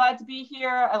 so I'm glad to be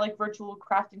here. I like virtual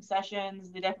crafting sessions.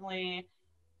 They definitely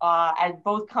add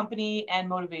both company and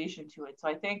motivation to it. So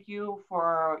I thank you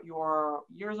for your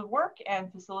years of work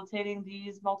and facilitating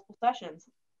these multiple sessions.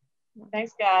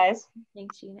 Thanks, guys.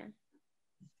 Thanks, Sheena.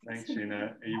 Thanks,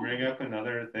 Sheena. You bring up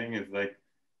another thing is like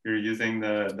you're using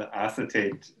the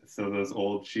acetate. So those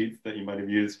old sheets that you might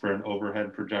have used for an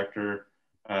overhead projector.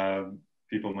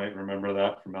 People might remember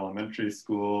that from elementary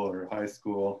school or high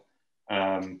school.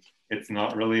 It's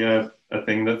not really a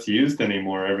thing that's used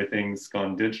anymore. Everything's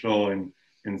gone digital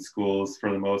in schools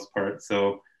for the most part.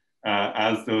 So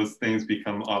as those things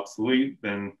become obsolete,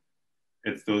 then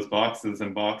it's those boxes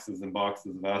and boxes and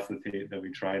boxes of acetate that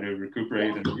we try to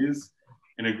recuperate and use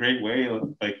in a great way,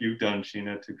 like you've done,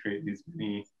 Sheena, to create these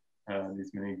mini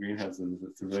greenhouses.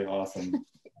 It's really awesome.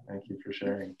 Thank you for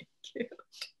sharing. Thank you.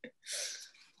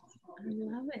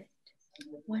 I love it.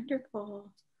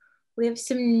 Wonderful. We have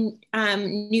some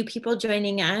new people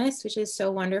joining us, which is so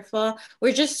wonderful.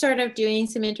 We're just sort of doing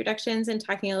some introductions and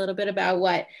talking a little bit about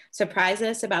what surprised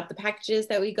us about the packages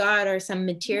that we got, or some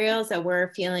materials that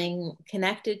we're feeling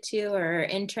connected to or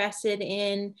interested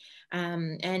in,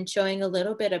 and showing a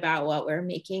little bit about what we're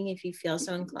making if you feel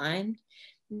so inclined.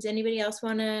 Does anybody else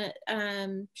want to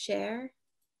share?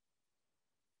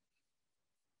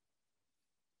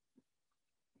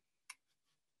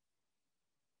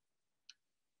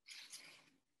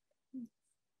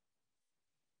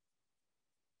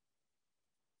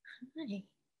 Hi.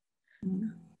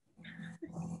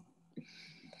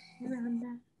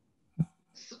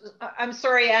 I'm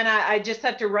sorry, Anna, I just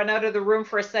had to run out of the room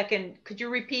for a second. Could you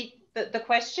repeat the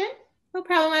question? No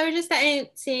problem. I was just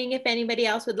seeing if anybody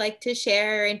else would like to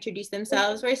share or introduce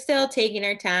themselves. We're still taking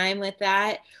our time with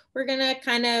that. We're going to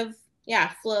kind of,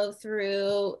 flow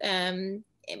through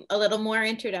a little more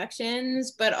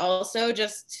introductions, but also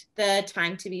just the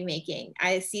time to be making.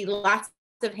 I see lots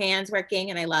of hands working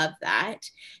and I love that.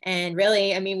 And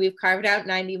really, I mean, we've carved out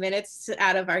 90 minutes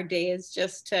out of our days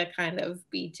just to kind of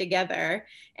be together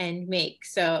and make.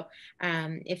 So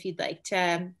if you'd like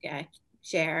to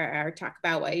share or talk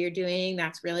about what you're doing,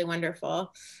 that's really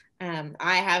wonderful.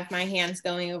 I have my hands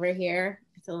going over here.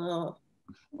 It's a little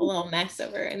mess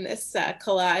over in this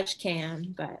collage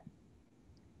cam, but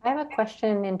I have a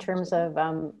question in terms of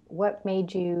what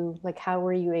made you, like, how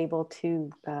were you able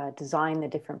to design the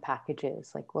different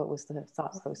packages? Like, what was the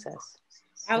thought process?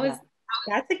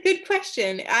 That's a good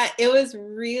question. It was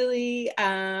really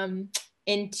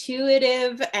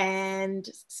intuitive and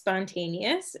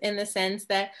spontaneous, in the sense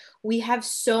that we have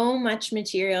so much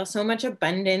material, so much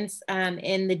abundance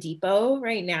in the depot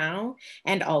right now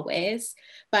and always,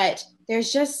 but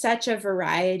there's just such a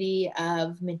variety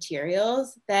of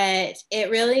materials that it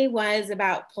really was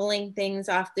about pulling things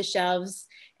off the shelves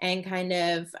and kind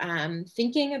of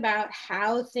thinking about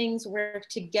how things work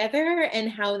together and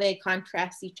how they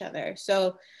contrast each other.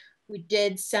 So we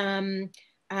did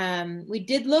we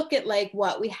did look at like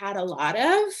what we had a lot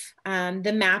of.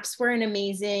 The maps were an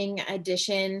amazing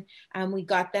addition. We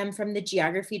got them from the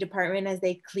geography department as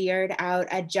they cleared out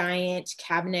a giant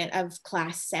cabinet of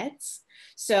class sets.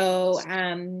 So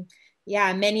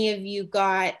yeah, many of you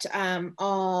got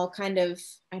all kind of,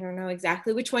 I don't know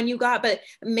exactly which one you got, but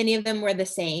many of them were the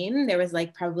same. There was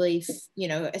like probably, you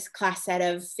know, a class set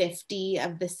of 50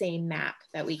 of the same map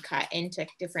that we cut into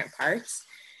different parts.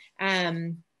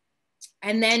 And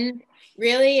then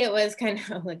really it was kind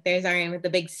of like, there's Ariane with the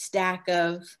big stack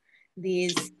of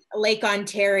these Lake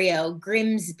Ontario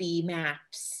Grimsby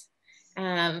maps,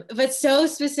 but so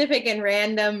specific and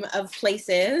random of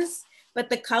places, but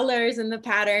the colors and the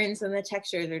patterns and the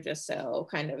textures are just so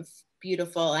kind of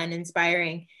beautiful and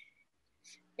inspiring.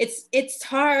 It's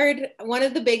hard. One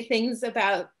of the big things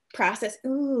about process,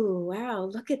 ooh, wow,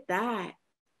 look at that.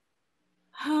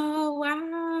 Oh,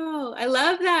 wow. I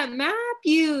love that map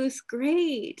use.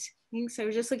 Great. Thanks. I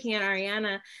was just looking at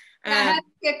Ariana. I have to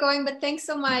get going, but thanks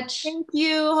so much. Thank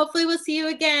you. Hopefully we'll see you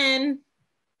again.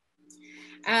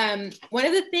 One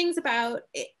of the things about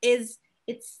it is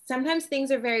sometimes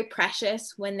things are very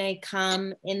precious when they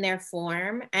come in their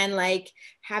form, and like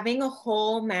having a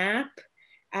whole map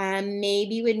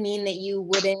maybe would mean that you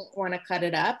wouldn't want to cut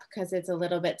it up because it's a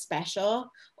little bit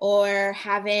special, or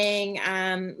having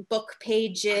book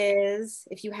pages.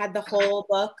 If you had the whole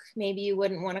book, maybe you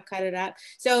wouldn't want to cut it up.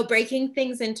 So breaking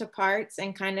things into parts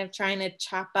and kind of trying to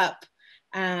chop up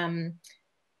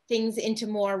things into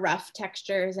more rough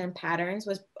textures and patterns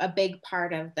was a big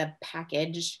part of the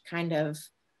package kind of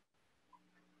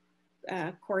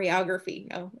choreography.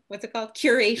 Oh, what's it called?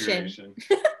 Curation.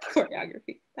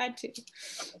 Choreography, that too.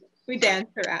 We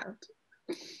danced around.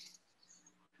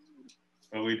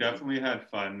 Well, we definitely had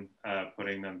fun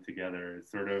putting them together,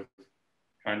 sort of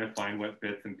trying to find what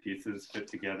bits and pieces fit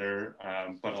together,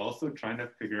 but also trying to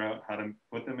figure out how to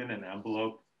put them in an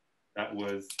envelope that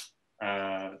was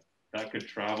that could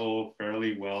travel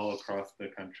fairly well across the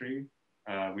country.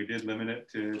 We did limit it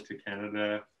to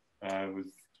Canada. It was,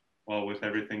 well, with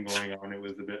everything going on, it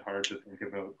was a bit hard to think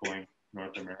about going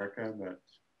North America, but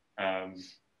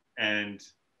and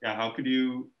yeah, how could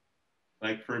you,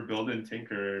 like for Build and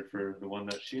Tinker, for the one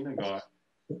that Sheena got,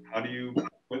 how do you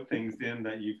put things in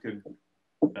that you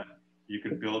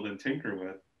could build and tinker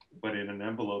with, but in an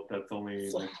envelope that's only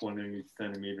like 20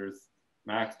 centimeters,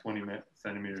 max 20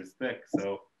 centimeters thick?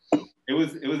 So it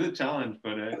was a challenge,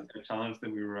 but a challenge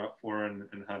that we were up for and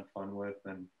had fun with,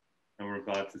 and we're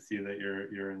glad to see that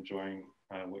you're enjoying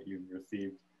what you've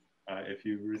received if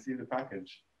you received the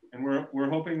package. And we're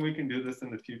hoping we can do this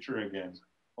in the future again.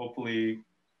 Hopefully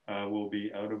we'll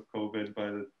be out of COVID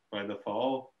by the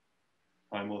fall.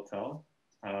 Time will tell.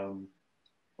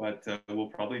 But we'll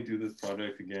probably do this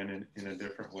project again in a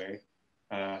different way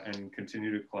and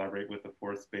continue to collaborate with the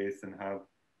fourth space and have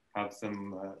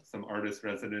some artist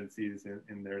residencies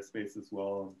in their space as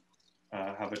well,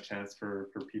 and have a chance for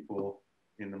people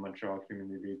in the Montreal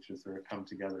community to sort of come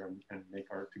together and make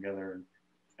art together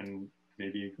and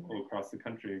maybe go across the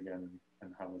country again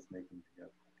and have us making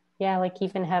together. Yeah, like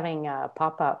even having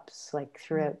pop-ups like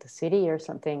throughout the city or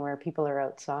something where people are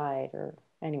outside, or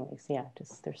anyways, yeah,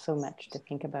 just there's so much to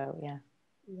think about. Yeah.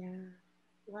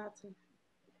 Lots of,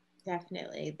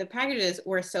 definitely. The packages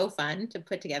were so fun to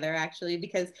put together, actually,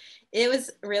 because it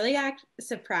was really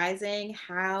surprising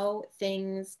how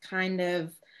things kind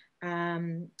of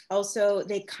also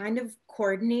they kind of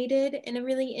coordinated in a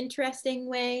really interesting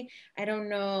way. I don't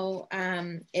know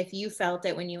if you felt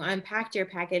it when you unpacked your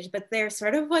package, but there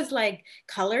sort of was like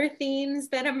color themes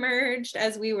that emerged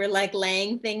as we were like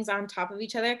laying things on top of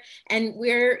each other. And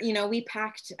we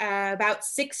packed about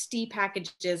 60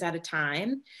 packages at a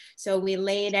time. So we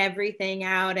laid everything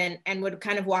out and would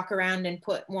kind of walk around and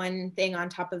put one thing on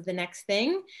top of the next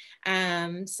thing.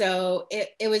 So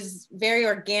it was very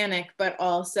organic, but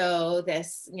also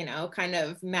this, kind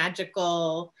of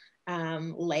magical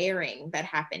layering that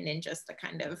happened in just the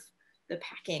kind of the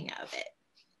packing of it.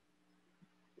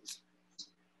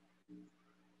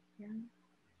 Yeah.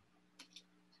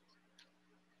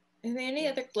 Are there any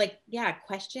other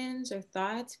questions or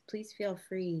thoughts? Please feel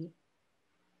free.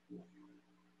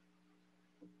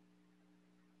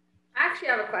 I actually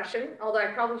have a question, although I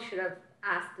probably should have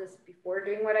asked this before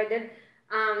doing what I did.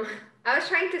 I was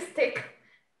trying to stick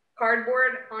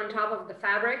cardboard on top of the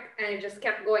fabric and it just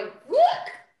kept going whoop.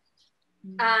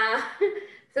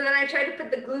 So then I tried to put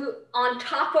the glue on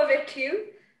top of it too,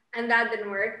 and that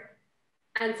didn't work.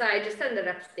 And so I just ended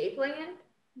up stapling it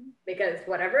because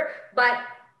whatever. But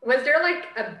was there like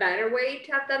a better way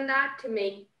to have done that, to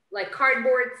make like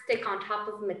cardboard stick on top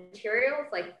of materials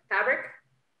like fabric?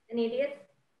 Any ideas?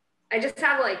 I just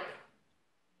have like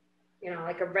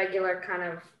a regular kind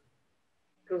of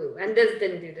glue, and this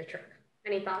didn't do the trick.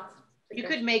 Any thoughts? You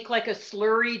could make like a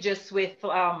slurry just with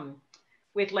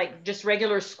like just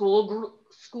regular school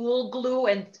glue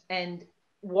and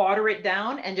water it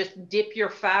down and just dip your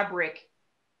fabric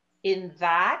in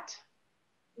that.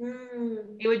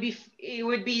 It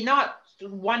would be not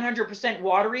 100%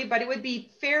 watery, but it would be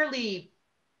fairly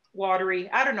watery.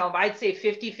 I don't know, I'd say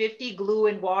 50-50 glue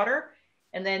and water,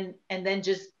 and then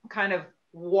just kind of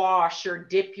wash or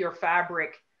dip your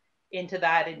fabric into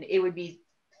that, and it would be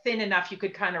thin enough you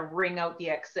could kind of wring out the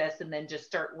excess and then just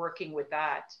start working with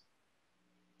that.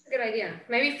 Good idea.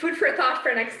 Maybe food for thought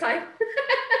for next time.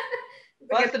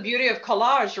 Well, that's the beauty of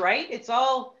collage, right? It's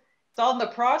all in the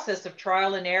process of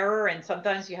trial and error, and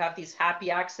sometimes you have these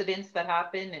happy accidents that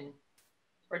happen,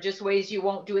 or just ways you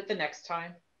won't do it the next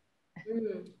time.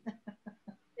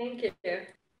 Thank you.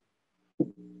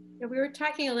 Yeah, we were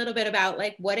talking a little bit about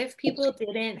like, what if people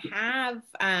didn't have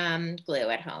glue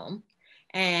at home?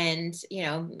 And, you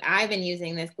know, I've been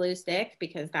using this glue stick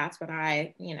because that's what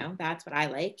I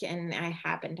like. And I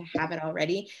happen to have it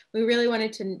already. We really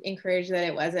wanted to encourage that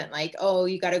it wasn't like, oh,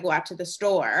 you got to go out to the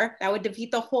store. That would defeat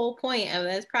the whole point of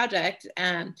this project.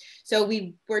 So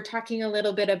we were talking a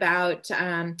little bit about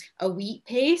a wheat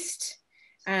paste.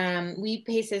 Wheat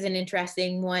paste is an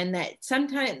interesting one that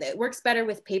sometimes it works better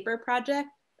with paper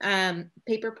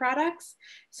products.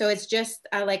 So it's just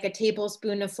like a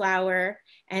tablespoon of flour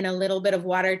and a little bit of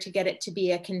water to get it to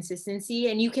be a consistency.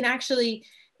 And you can actually,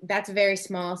 that's a very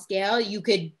small scale. You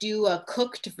could do a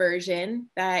cooked version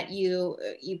that you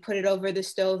put it over the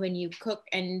stove and you cook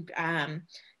and kind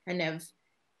of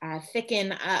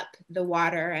thicken up the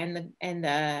water and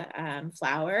the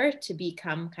flour to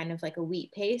become kind of like a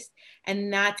wheat paste.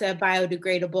 And that's a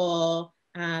biodegradable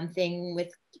thing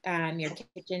with your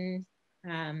kitchen.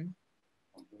 Yeah,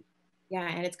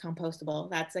 and it's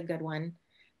compostable. That's a good one.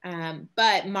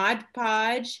 But Mod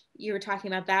Podge, you were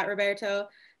talking about that, Roberto.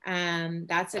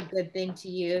 That's a good thing to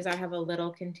use. I have a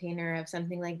little container of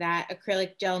something like that.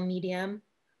 Acrylic gel medium.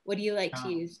 What do you like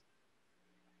to use?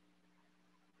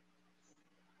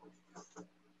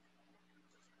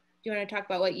 Do you want to talk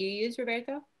about what you use,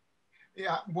 Roberto?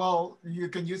 Yeah, well, you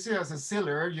can use it as a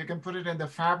sealer. You can put it in the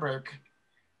fabric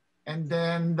and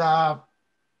then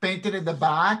paint it in the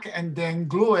back and then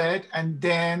glue it and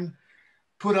then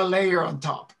put a layer on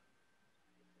top.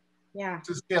 Yeah.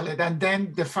 To seal it. And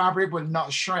then the fabric will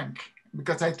not shrink,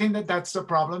 because I think that that's the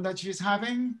problem that she's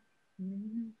having.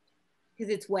 Because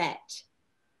it's wet.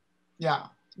 Yeah.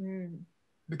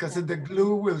 Because the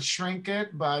glue will shrink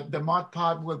it, but the Mod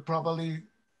Podge will probably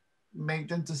make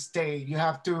them to stay. You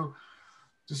have to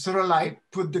sort of like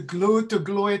put the glue to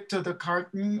glue it to the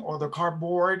carton or the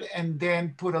cardboard, and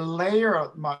then put a layer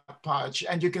of Mod Podge,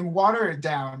 and you can water it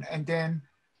down and then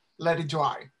let it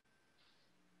dry.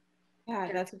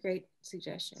 Yeah, that's a great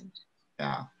suggestion.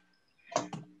 Yeah.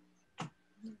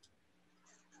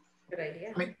 Good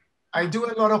idea. I mean, I do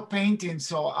a lot of painting,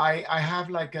 so I have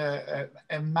like a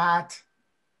matte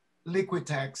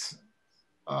Liquitex.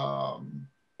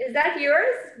 Is that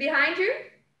yours behind you?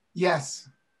 Yes.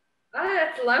 Oh,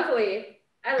 that's lovely.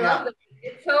 I love it.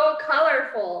 It's so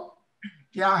colorful.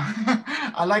 Yeah,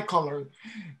 I like color.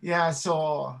 Yeah,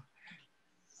 so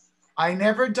I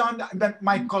never done, but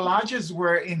my collages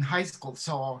were in high school,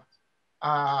 so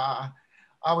I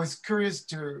was curious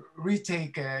to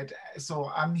retake it.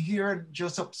 So I'm here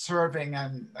just observing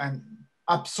and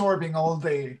absorbing all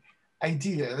the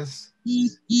ideas.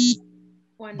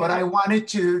 Wonderful. But I wanted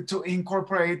to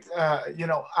incorporate, you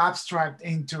know, abstract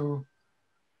into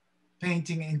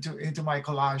painting into my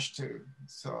collage too.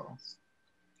 So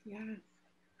yeah,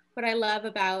 what I love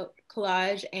about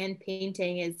collage and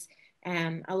painting is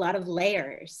a lot of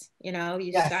layers. You know,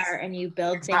 you start and you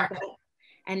build things up,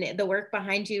 and the work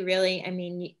behind you really, I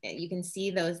mean, you can see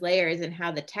those layers and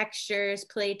how the textures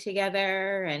play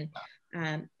together, and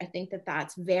I think that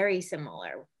that's very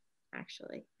similar,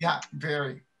 actually. Yeah,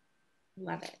 very.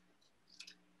 Love it.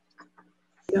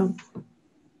 Yeah.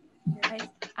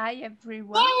 Hi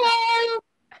everyone.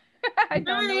 I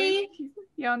don't know if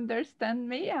you understand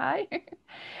me. Hi.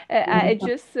 I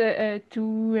just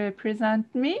to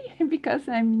present me because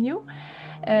I'm new.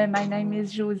 My name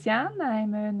is Josiane.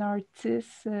 I'm an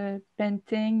artist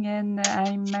painting, and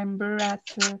I'm member at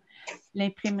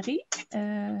l'Imprimerie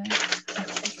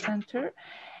Artist Center.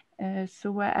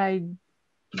 So I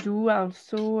do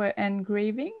also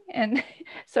engraving, and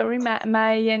sorry,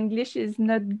 my English is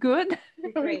not good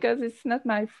because it's not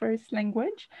my first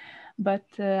language, but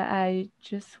I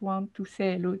just want to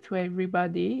say hello to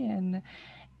everybody, and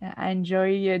I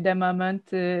enjoy the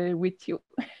moment with you.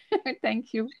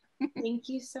 Thank you. Thank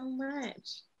you so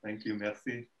much. Thank you,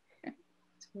 merci.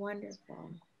 It's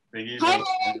wonderful. Hello,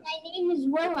 my name is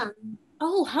Willem.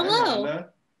 Oh, hello. Hi,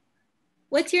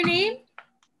 what's your name?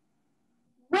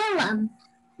 Willem.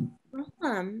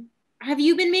 Have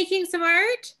you been making some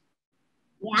art?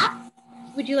 Yeah.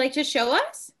 Would you like to show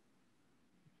us?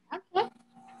 Okay.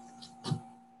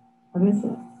 What is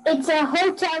it? It's a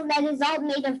hotel that is all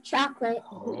made of chocolate.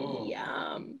 Oh,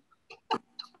 yum.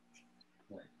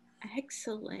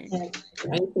 Excellent.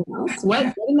 Anything else?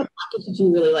 What in the package did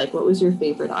you really like? What was your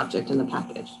favorite object in the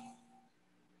package?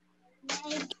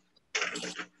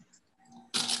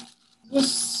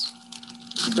 This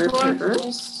paper.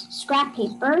 This scrap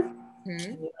paper. You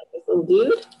like this little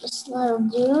dude? This little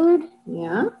dude.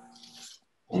 Yeah.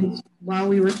 And while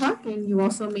we were talking, you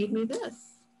also made me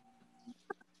this.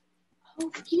 Oh,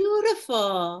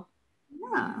 beautiful.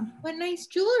 Yeah. What nice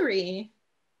jewelry.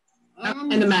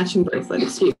 And a matching bracelet,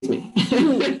 excuse me.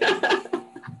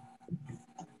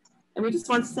 And we just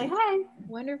want to say hi.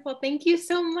 Wonderful. Thank you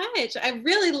so much. I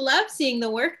really love seeing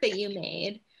the work that you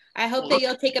made. I hope that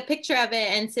you'll take a picture of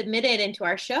it and submit it into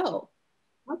our show.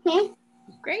 Okay.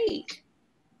 Great.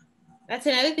 That's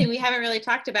another thing we haven't really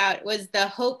talked about, was the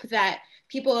hope that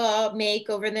people will make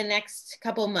over the next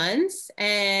couple months.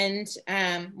 And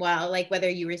well, like whether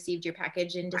you received your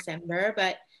package in December,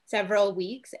 but several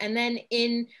weeks. And then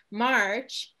in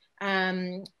March,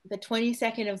 the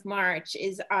 22nd of March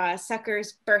is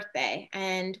CUCCR's birthday.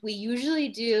 And we usually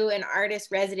do an artist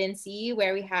residency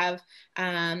where we have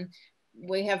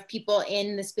people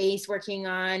in the space working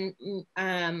on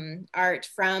art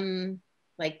from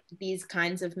like these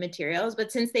kinds of materials.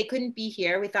 But since they couldn't be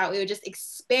here, we thought we would just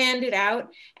expand it out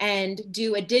and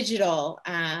do a digital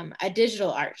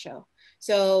art show.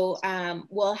 So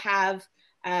we'll have,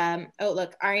 oh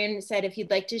look, Aryan said if you'd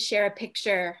like to share a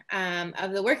picture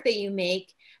of the work that you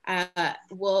make,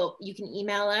 you can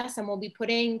email us, and we'll be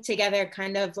putting together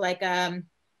kind of like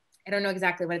I don't know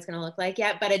exactly what it's going to look like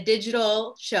yet, but a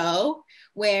digital show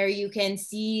where you can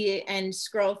see and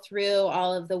scroll through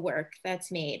all of the work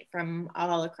that's made from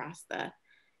all across the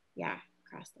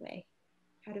way.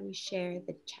 How do we share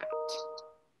the chat?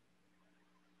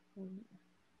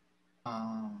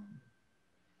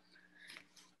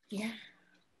 Yeah.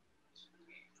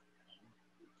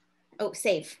 Oh,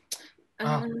 save.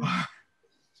 We'll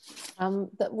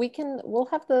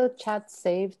have the chat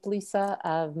saved, Lisa,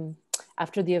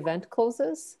 after the event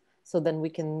closes, so then we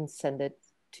can send it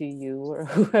to you or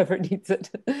whoever needs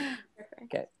it.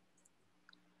 Okay.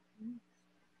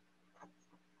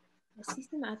 I see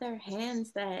some other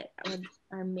hands that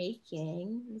are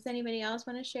making. Does anybody else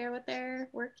want to share what they're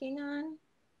working on?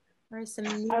 Or some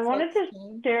new I wanted to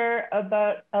share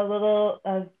about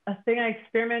a thing I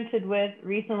experimented with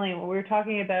recently when we were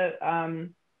talking about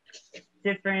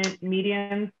different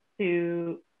mediums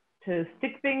to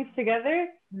stick things together.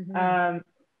 And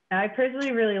I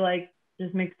personally really like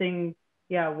just mixing,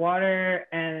 water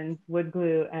and wood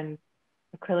glue and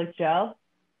acrylic gel.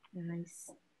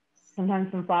 Nice.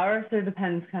 Sometimes some flour, so it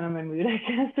depends kind of my mood, I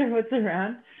guess, or what's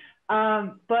around.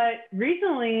 But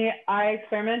recently I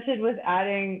experimented with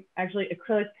adding actually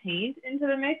acrylic paint into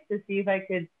the mix to see if I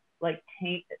could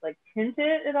tint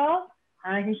it at all.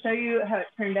 And I can show you how it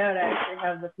turned out. I actually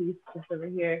have the piece just over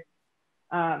here.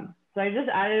 So I just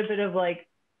added a bit of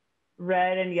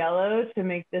red and yellow to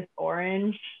make this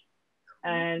orange.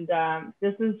 And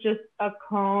this is just a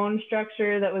cone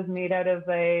structure that was made out of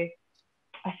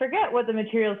I forget what the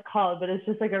material is called, but it's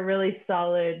just like a really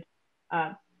solid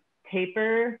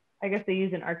paper, I guess they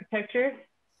use in architecture.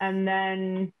 And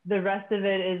then the rest of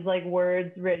it is like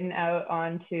words written out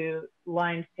onto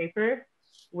lined paper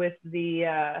with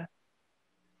the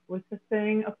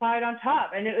thing applied on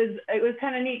top. And it was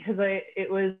kind of neat because it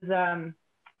was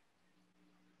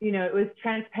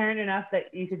transparent enough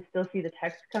that you could still see the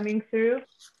text coming through,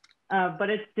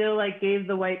 but it still gave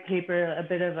the white paper a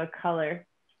bit of a color.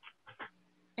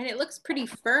 And it looks pretty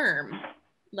firm.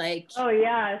 Oh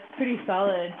yeah, it's pretty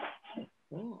solid.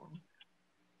 Cool.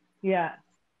 Yeah.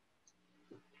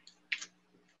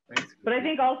 But I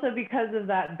think also because of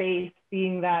that base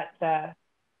being that, I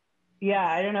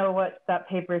don't know what that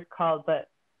paper is called, but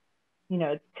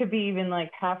it could be even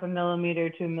like 0.5 millimeter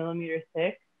to 1 millimeter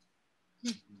thick.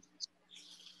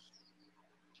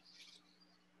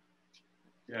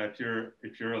 Yeah,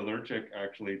 if you're allergic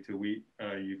actually to wheat,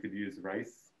 you could use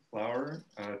rice flour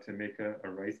to make a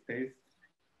rice paste.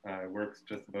 It works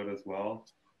just about as well.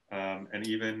 And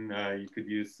even you could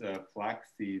use flax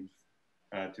seeds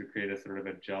to create a sort of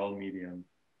a gel medium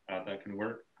that can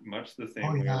work much the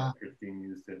same way that Christine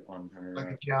used it on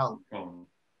her gel phone.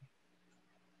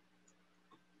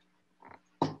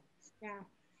 Yeah.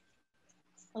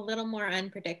 A little more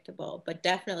unpredictable, but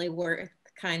definitely worth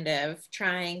kind of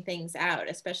trying things out,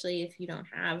 especially if you don't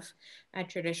have a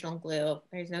traditional glue.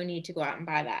 There's no need to go out and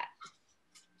buy that.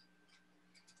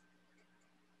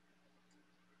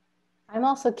 I'm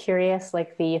also curious,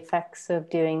 the effects of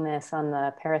doing this on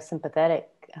the parasympathetic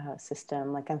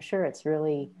system. I'm sure it's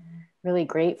really, really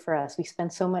great for us. We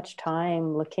spend so much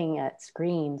time looking at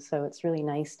screens, so it's really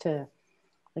nice to,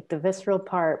 the visceral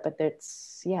part, but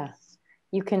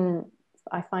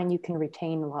I find you can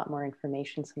retain a lot more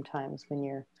information sometimes when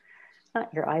your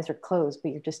eyes are closed,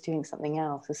 but you're just doing something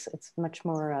else. It's much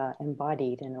more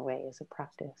embodied in a way as a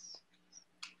practice.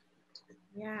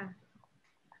 Yeah,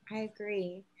 I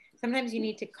agree. Sometimes you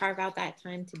need to carve out that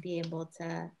time to be able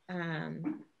to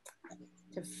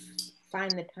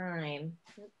find the time.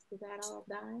 Oops, did that all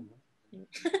die?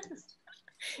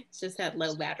 It's just that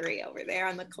low battery over there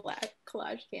on the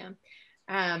collage cam.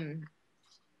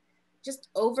 Just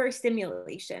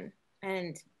overstimulation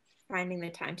and finding the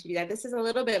time to do that. This is a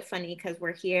little bit funny because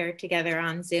we're here together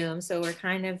on Zoom, so we're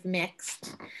kind of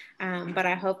mixed. But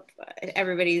I hope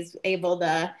everybody's able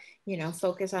to, you know,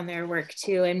 focus on their work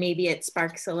too, and maybe it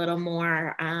sparks a little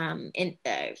more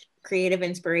creative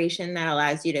inspiration that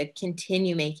allows you to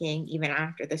continue making even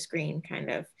after the screen kind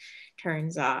of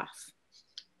turns off.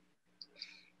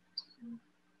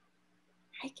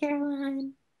 Hi,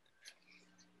 Caroline.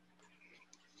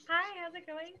 Hi, how's it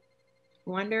going?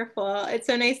 Wonderful. It's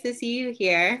so nice to see you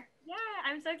here. Yeah,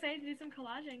 I'm so excited to do some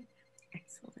collaging.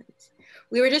 Excellent.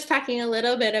 We were just talking a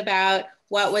little bit about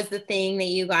what was the thing that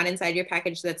you got inside your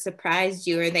package that surprised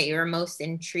you or that you were most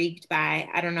intrigued by.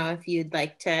 I don't know if you'd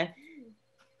like to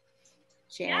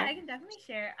share. Yeah, I can definitely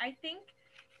share. I think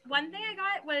one thing I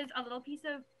got was a little piece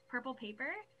of purple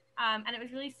paper, and it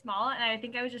was really small, and I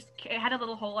think it had a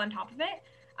little hole on top of it.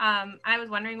 I was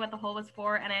wondering what the hole was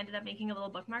for, and I ended up making a little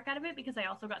bookmark out of it because I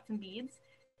also got some beads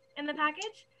in the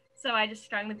package. So I just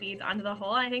strung the beads onto the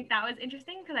hole, and I think that was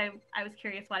interesting because I was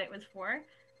curious what it was for.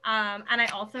 And I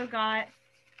also got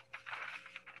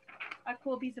a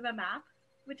cool piece of a map,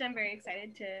 which I'm very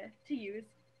excited to use.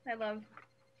 I love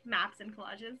maps and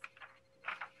collages.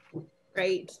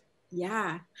 Great.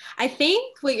 Yeah. I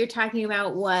think what you're talking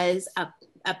about was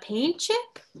a paint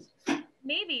chip.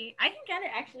 Maybe. I can get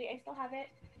it, actually. I still have it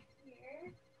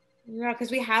here. Yeah,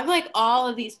 because we have like all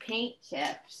of these paint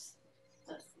chips.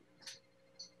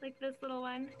 Like this little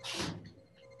one.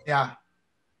 Yeah.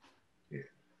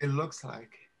 It looks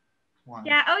like one.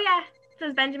 Yeah. Oh, yeah. It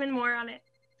says Benjamin Moore on it.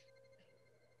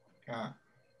 Yeah.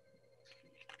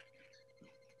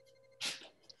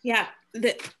 Yeah.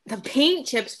 The paint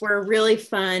chips were a really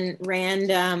fun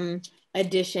random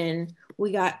addition.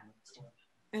 We got,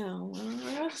 oh,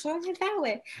 well, I'll show it that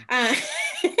way.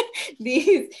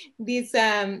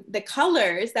 The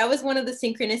colors, that was one of the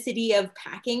synchronicity of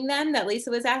packing them that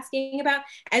Lisa was asking about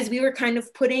as we were kind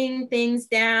of putting things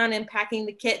down and packing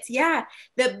the kits. Yeah,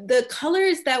 the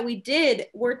colors that we did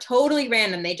were totally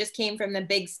random. They just came from the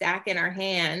big stack in our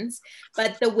hands.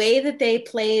 But the way that they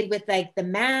played with like the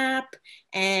map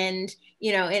and,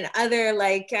 you know, and other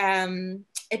like,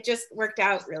 it just worked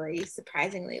out really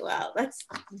surprisingly well. That's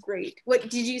great. What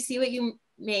did you see what you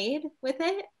made with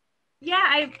it?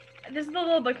 Yeah, this is the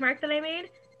little bookmark that I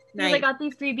made. Nice. I got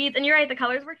these 3 beads, and you're right, the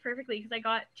colors worked perfectly because I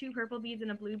got 2 purple beads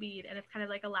and a blue bead, and it's kind of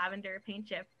like a lavender paint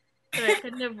chip. So it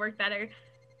couldn't have worked better.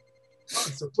 Oh,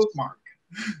 it's a bookmark.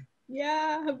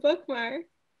 Yeah, a bookmark.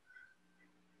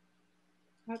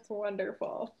 That's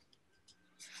wonderful.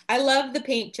 I love the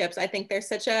paint chips. I think they're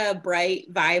such a bright,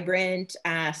 vibrant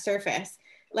surface.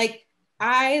 Like,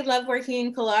 I love working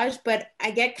in collage, but I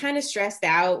get kind of stressed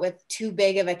out with too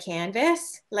big of a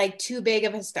canvas, like too big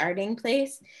of a starting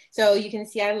place. So you can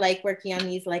see I like working on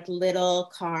these like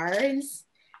little cards,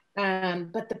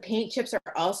 but the paint chips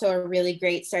are also a really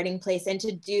great starting place, and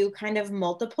to do kind of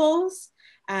multiples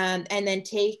and then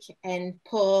take and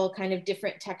pull kind of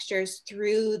different textures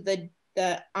through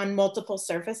on multiple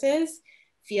surfaces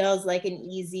feels like an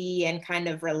easy and kind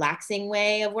of relaxing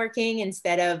way of working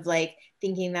instead of like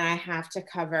thinking that I have to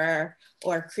cover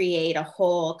or create a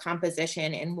whole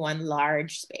composition in one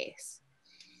large space.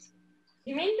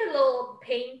 You made the little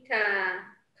paint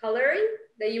coloring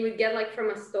that you would get like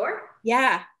from a store?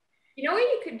 Yeah. You know what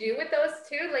you could do with those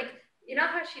too? Like, you know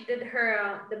how she did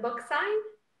her, the book sign?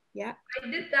 Yeah. I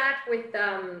did that with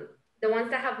the ones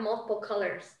that have multiple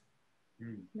colors.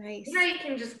 Nice. You know, you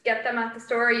can just get them at the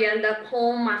store. You end up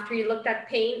home after you looked at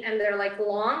paint and they're like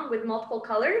long with multiple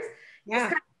colors. Yeah.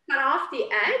 Just kind of cut off the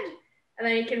edge and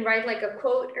then you can write like a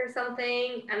quote or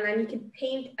something. And then you can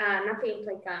paint, not paint,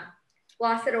 like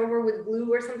gloss it over with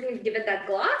glue or something to give it that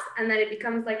gloss. And then it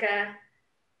becomes like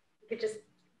you could just.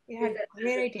 Yeah,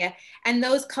 great idea. And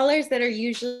those colors that are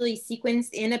usually sequenced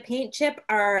in a paint chip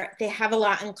they have a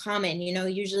lot in common. You know,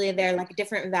 usually they're like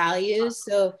different values.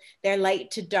 So they're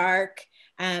light to dark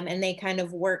and they kind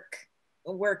of work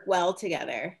well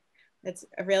together. That's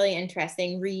a really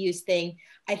interesting reuse thing.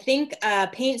 I think a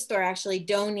paint store actually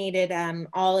donated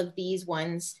all of these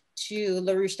ones to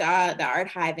La Ruche, the art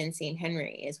hive in St.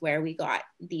 Henry is where we got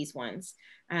these ones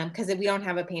because we don't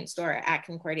have a paint store at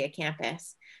Concordia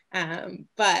campus.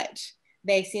 But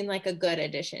they seem like a good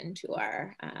addition to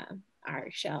our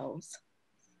shelves.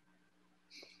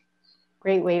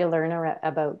 Great way to learn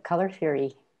about color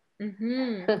theory.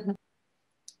 Mm-hmm.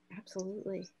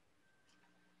 Absolutely.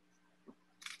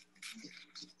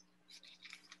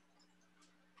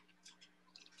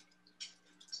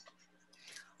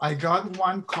 I got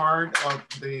one card of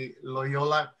the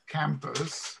Loyola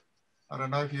campus. I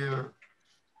don't know if you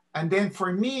And then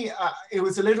for me, it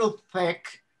was a little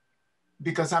thick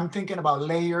because I'm thinking about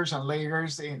layers and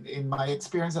layers in my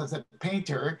experience as a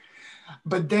painter.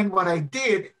 But then what I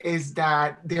did is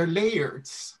that they're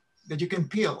layers that you can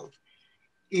peel.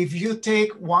 If you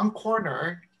take one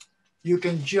corner, you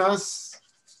can just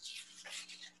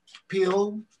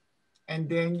peel and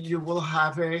then you will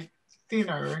have a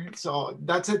thinner. So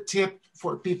that's a tip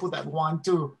for people that want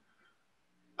to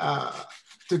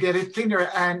get it thinner,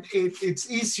 and it's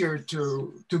easier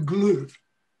to glue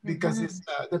because it's,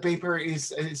 the paper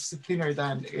is thinner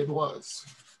than it was.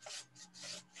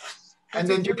 And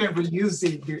then you can reuse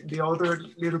the other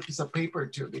little piece of paper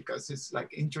too, because it's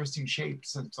like interesting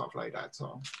shapes and stuff like that.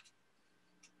 So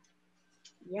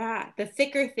yeah, the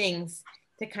thicker things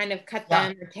to kind of cut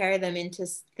them or tear them into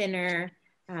thinner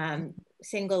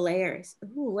single layers.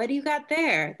 Ooh, what do you got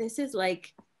there? This is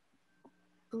like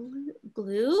glue?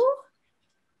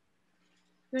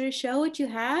 You want to show what you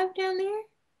have down there?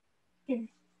 Here.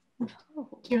 Oh.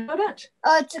 Do you know that?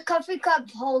 It's a coffee cup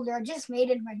holder. I just made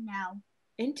it right now.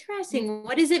 Interesting.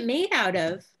 What is it made out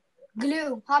of?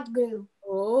 Glue, hot glue.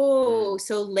 Oh,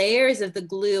 so layers of the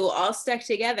glue all stuck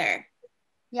together.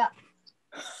 Yeah.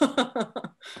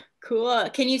 Cool.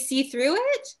 Can you see through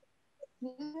it?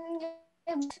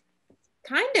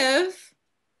 Kind of.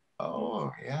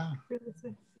 Oh, yeah.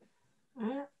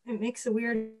 It makes a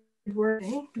weird word,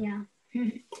 eh? Yeah.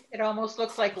 It almost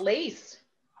looks like lace.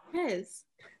 It is.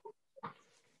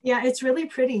 Yeah, it's really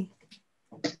pretty.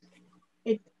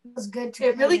 It was good.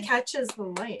 It really catches the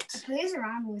light. Plays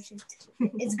around with it.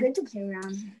 It's good to play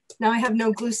around. Now I have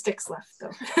no glue sticks left,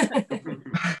 though.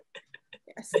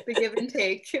 Yes, the give and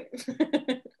take.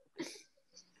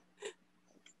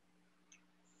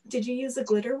 Did you use a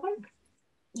glitter one?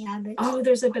 Yeah. Oh,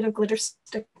 there's a bit of glitter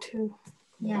stick too.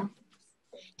 Yeah.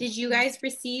 Did you guys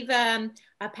receive a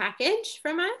package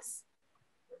from us?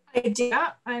 I did.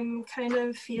 Yeah, I'm kind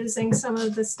of using some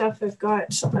of the stuff I've got,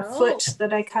 the foot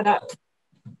that I cut up.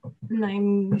 And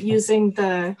I'm using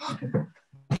the,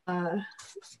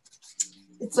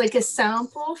 it's like a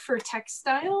sample for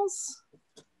textiles.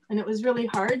 And it was really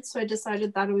hard, so I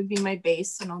decided that it would be my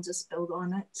base and I'll just build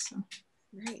on it. So.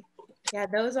 Right. Yeah,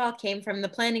 those all came from the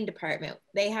planning department.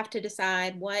 They have to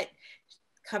decide what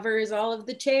covers all of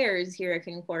the chairs here at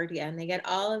Concordia, and they get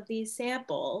all of these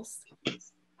samples. Oh,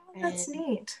 that's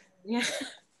neat. Yeah,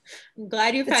 I'm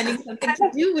glad you're finding something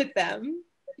to do with them.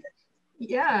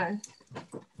 Yeah,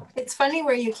 it's funny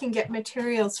where you can get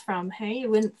materials from. Hey, you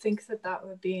wouldn't think that that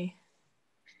would be.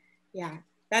 Yeah,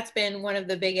 that's been one of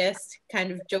the biggest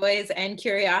kind of joys and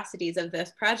curiosities of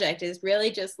this project, is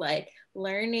really just like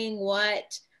learning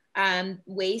what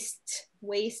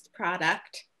waste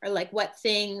product, or like what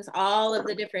things all of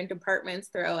the different departments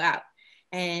throw out,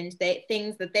 and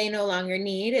things that they no longer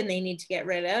need and they need to get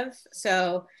rid of.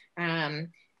 So and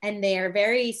they are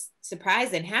very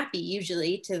surprised and happy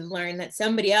usually to learn that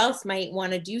somebody else might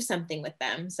want to do something with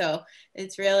them. So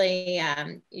it's really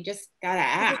you just gotta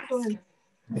ask.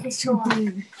 It's show off.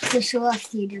 It's a show off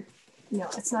theater. No,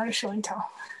 it's not a show and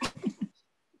tell.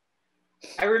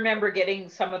 I remember getting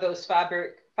some of those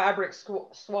fabric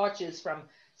swatches from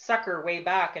CUCCR way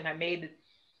back, and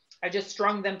I just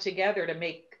strung them together to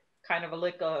make kind of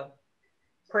like a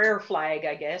prayer flag,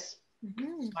 I guess.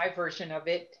 My version of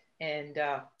it. And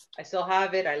I still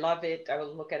have it. I love it. I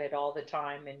will look at it all the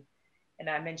time. And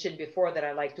I mentioned before that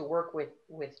I like to work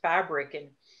with fabric. And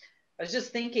I was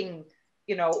just thinking,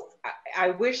 you know, I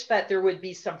wish that there would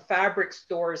be some fabric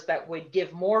stores that would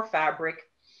give more fabric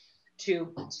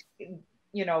to,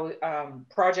 you know,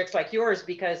 projects like yours,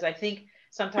 because I think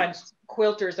sometimes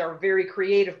quilters are very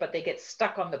creative, but they get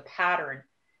stuck on the pattern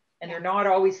and they're not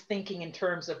always thinking in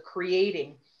terms of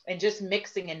creating and just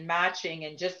mixing and matching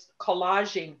and just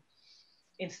collaging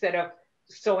instead of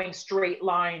sewing straight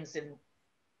lines and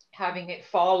having it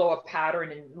follow a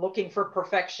pattern and looking for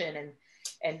perfection.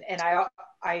 And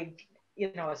I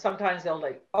you know, sometimes they'll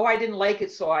like, oh, I didn't like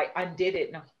it, so I undid it.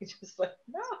 And I'm just like,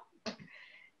 no.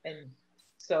 And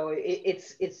so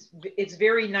it's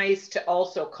very nice to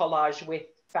also collage with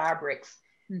fabrics.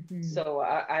 So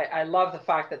I love the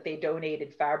fact that they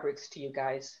donated fabrics to you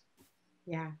guys.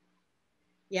 Yeah.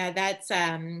 Yeah, that's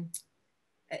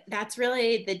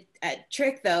really the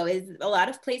trick, though, is a lot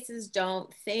of places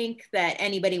don't think that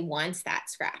anybody wants that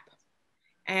scrap.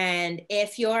 And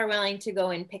if you're willing to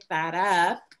go and pick that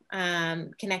up,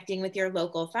 connecting with your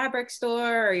local fabric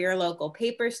store or your local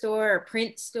paper store or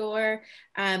print store,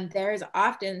 there's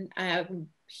often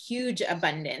huge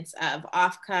abundance of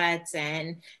offcuts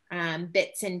and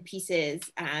bits and pieces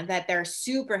that they're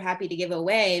super happy to give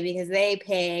away because they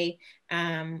pay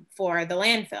for the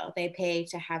landfill. They pay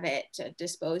to have it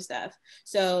disposed of.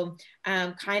 So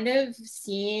kind of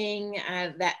seeing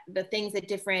that the things that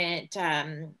different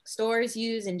stores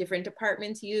use and different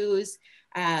departments use,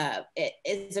 it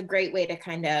is a great way to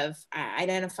kind of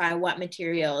identify what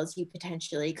materials you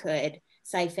potentially could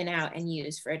siphon out and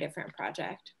use for a different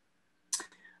project.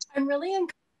 I'm really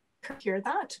encouraged to hear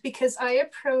that because I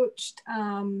approached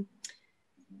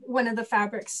one of the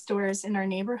fabric stores in our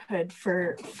neighborhood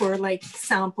for like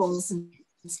samples and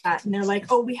that, and they're like,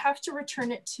 oh, we have to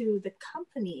return it to the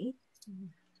company.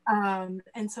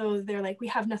 And so they're like, we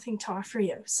have nothing to offer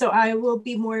you. So I will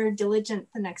be more diligent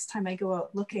the next time I go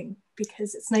out looking,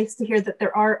 because it's nice to hear that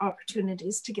there are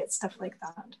opportunities to get stuff like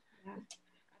that. Yeah,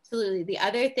 absolutely. The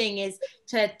other thing is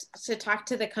to talk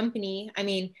to the company, I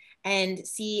mean, and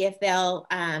see if they'll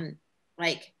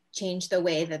like change the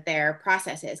way that their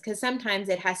process is, because sometimes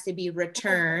it has to be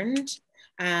returned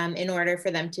in order for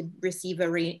them to receive a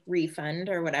refund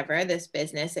or whatever. This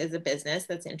business is a business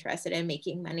that's interested in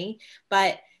making money,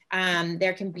 but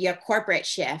there can be a corporate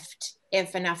shift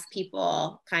if enough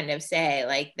people kind of say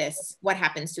like this, what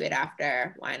happens to it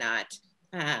after? Why not?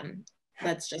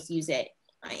 Let's just use it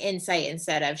in site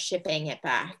instead of shipping it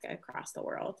back across the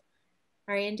world.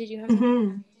 Ariane, did you have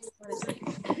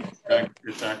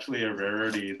It's actually a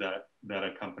rarity that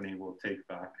a company will take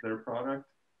back their product.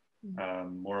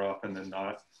 More often than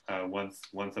not, once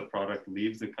a product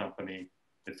leaves the company,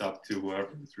 it's up to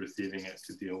whoever's receiving it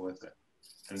to deal with it.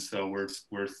 And so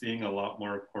we're seeing a lot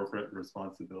more corporate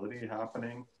responsibility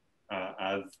happening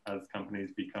as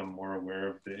companies become more aware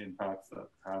of the impacts of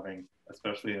having,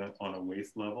 especially on a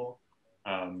waste level.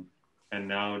 And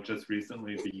now just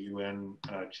recently the UN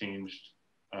changed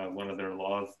one of their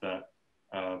laws that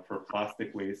for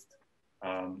plastic waste,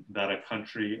 that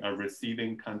a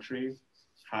receiving country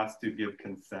has to give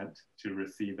consent to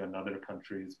receive another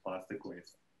country's plastic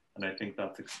waste. And I think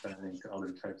that's expanding to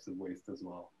other types of waste as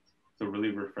well. So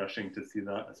really refreshing to see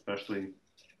that, especially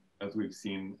as we've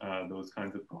seen those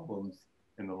kinds of problems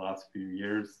in the last few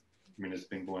years. I mean, it's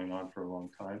been going on for a long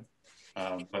time.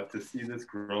 But to see this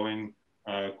growing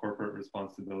corporate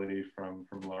responsibility from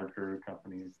larger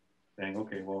companies saying,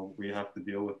 okay, well, we have to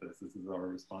deal with this. This is our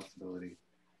responsibility.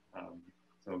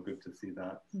 So good to see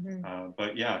that.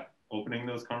 But yeah, opening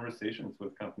those conversations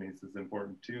with companies is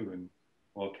important too. And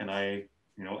well, can I,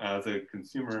 as a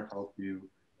consumer, help you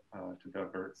to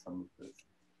divert some of this?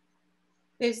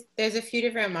 There's a few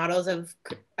different models of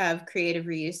creative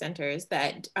reuse centers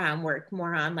that work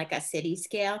more on like a city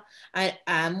scale.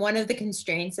 One of the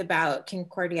constraints about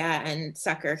Concordia and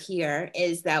CUCCR here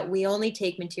is that we only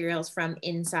take materials from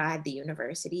inside the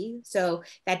university. So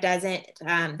that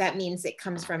that means it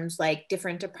comes from like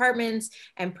different departments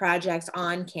and projects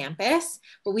on campus,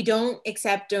 but we don't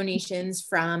accept donations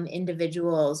from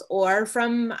individuals or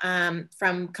from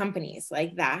companies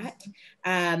like that.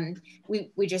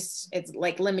 We just, it's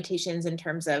like limitations in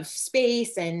terms of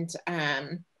space and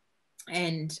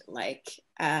like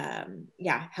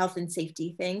health and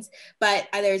safety things. But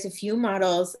there's a few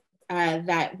models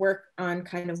that work on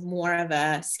kind of more of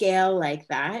a scale like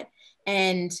that,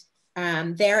 and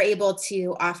they're able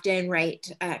to often write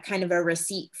kind of a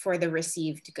receipt for the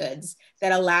received goods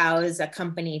that allows a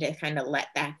company to kind of let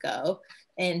that go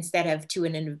instead of to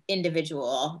an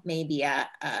individual, maybe a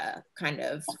kind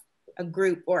of a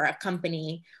group or a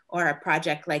company or a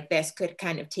project like this could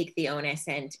kind of take the onus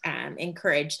and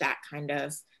encourage that kind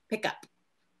of pickup,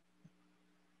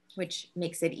 which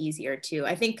makes it easier too.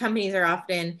 I think companies are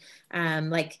often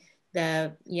like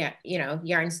the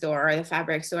yarn store or the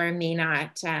fabric store may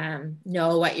not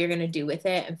know what you're going to do with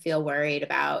it and feel worried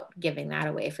about giving that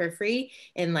away for free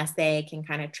unless they can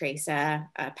kind of trace a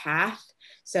path.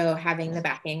 So having the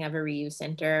backing of a reuse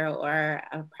center or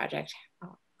a project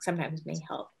sometimes may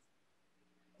help.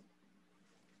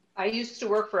 I used to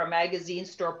work for a magazine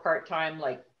store part-time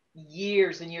like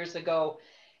years and years ago.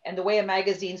 And the way a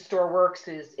magazine store works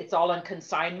is it's all on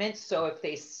consignment. So if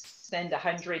they send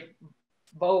 100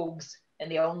 Vogues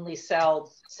and they only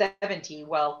sell 70,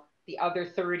 well, the other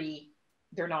 30,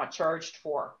 they're not charged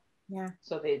for. Yeah.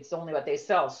 So it's only what they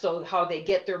sell. So how they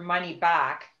get their money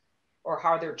back, or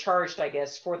how they're charged, I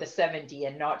guess, for the 70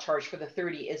 and not charged for the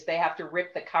 30 is they have to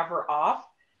rip the cover off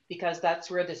because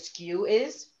that's where the SKU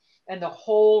is. And the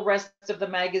whole rest of the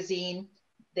magazine,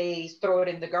 they throw it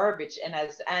in the garbage. And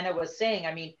as Anna was saying,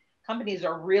 I mean, companies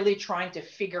are really trying to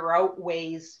figure out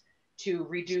ways to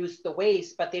reduce the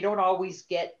waste, but they don't always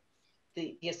get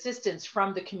the assistance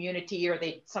from the community, or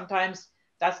sometimes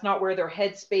that's not where their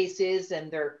headspace is,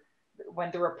 and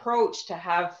when they're approached to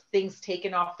have things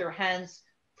taken off their hands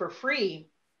for free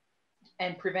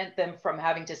and prevent them from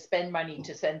having to spend money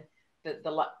to send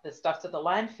the stuff to the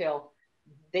landfill,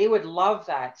 they would love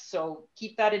that. So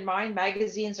keep that in mind.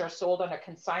 Magazines are sold on a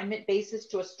consignment basis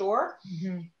to a store,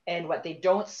 and what they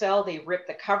don't sell, they rip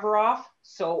the cover off.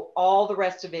 So all the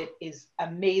rest of it is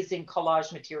amazing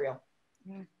collage material.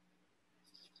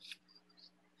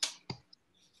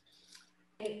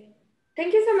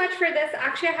 Thank you so much for this.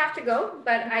 Actually, I have to go,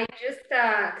 but I just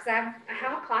because I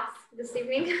have a class this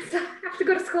evening, so I have to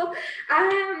go to school.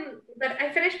 But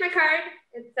I finished my card.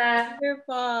 It's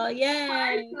wonderful,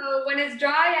 yay! So when it's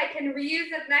dry, I can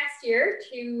reuse it next year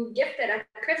to gift it at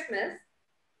Christmas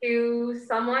to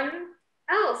someone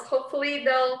else. Hopefully,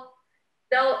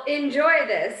 they'll enjoy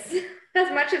this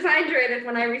as much as I enjoyed it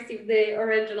when I received the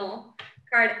original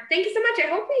card. Thank you so much. I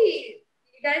hope you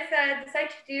guys decide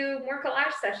to do more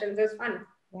collage sessions. It was fun.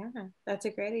 Yeah, that's a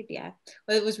great idea.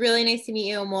 Well, it was really nice to meet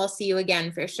you, and we'll see you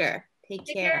again for sure. Take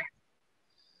care.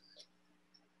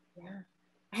 Yeah.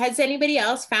 Has anybody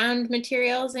else found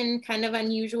materials in kind of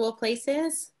unusual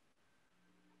places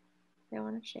they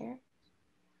want to share?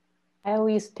 I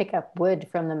always pick up wood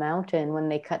from the mountain when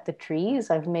they cut the trees.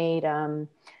 I've made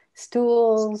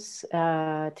stools,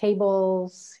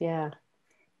 tables, yeah.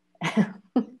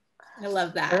 I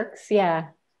love that. Works, yeah,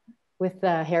 with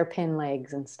hairpin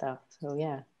legs and stuff. So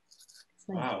yeah.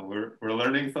 Nice. Wow, we're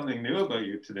learning something new about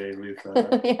you today,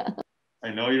 Lisa. Yeah. I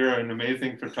know you're an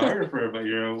amazing photographer, but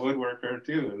you're a woodworker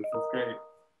too. This is great.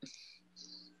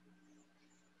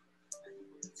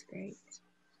 That's great.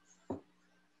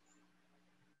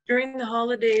 During the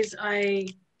holidays, I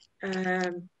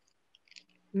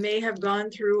may have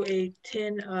gone through a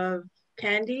tin of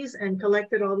candies and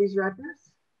collected all these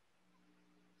wrappers.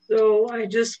 So I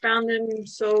just found them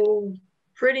so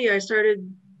pretty. I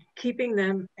started keeping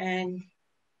them, and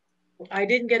I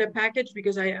didn't get a package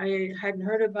because I hadn't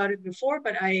heard about it before,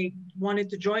 but I wanted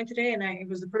to join today, and it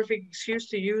was the perfect excuse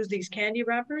to use these candy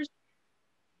wrappers.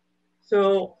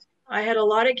 So I had a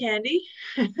lot of candy,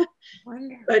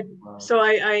 but so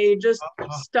I just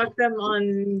stuck them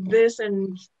on this,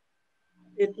 and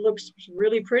it looks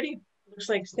really pretty. Looks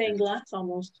like stained glass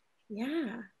almost.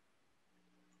 Yeah,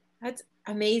 that's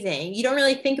amazing. You don't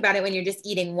really think about it when you're just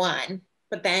eating one,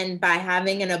 but then by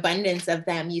having an abundance of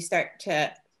them, you start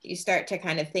to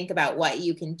kind of think about what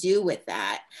you can do with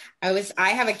that. I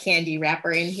have a candy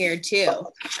wrapper in here too.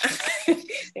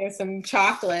 There's some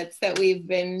chocolates that we've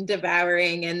been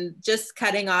devouring and just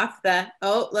cutting off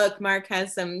oh, look, Mark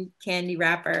has some candy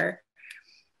wrapper.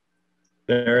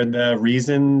 They're the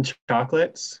Reason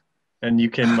chocolates. And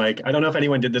you can I don't know if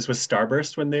anyone did this with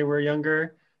Starburst when they were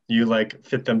younger. You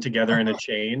fit them together in a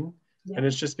chain, and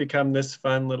it's just become this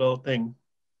fun little thing.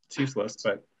 It's useless,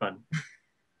 but fun.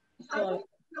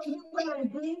 What I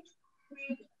did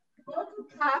with bottle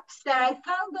caps that I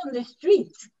found on the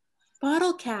street.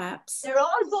 Bottle caps? They're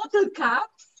all bottle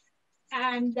caps,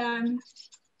 and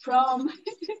from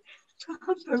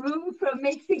Peru, from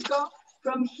Mexico,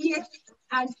 from here,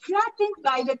 and flattened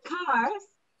by the cars.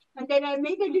 And then I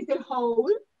made a little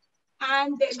hole,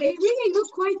 and they really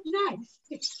look quite nice.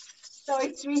 So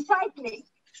it's recycling.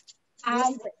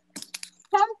 And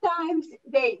sometimes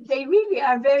they really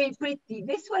are very pretty.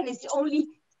 This one is only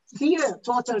beer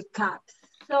bottle caps.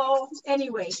 So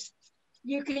anyway,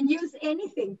 you can use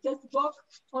anything. Just walk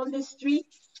on the street,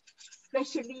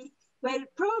 especially, well,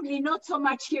 probably not so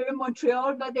much here in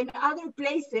Montreal, but in other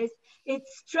places,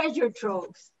 it's treasure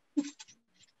troves.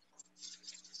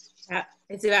 Yeah,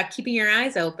 it's about keeping your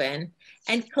eyes open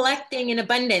and collecting in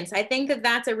abundance. I think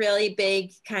that's a really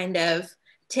big kind of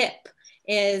tip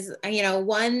is,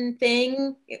 one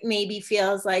thing maybe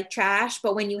feels like trash,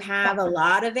 but when you have a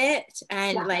lot of it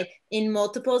and in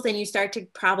multiples, then you start to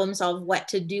problem solve what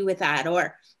to do with that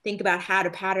or think about how to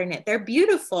pattern it. They're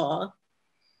beautiful.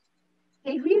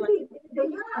 They really,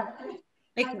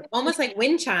 they are. Almost like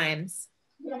wind chimes.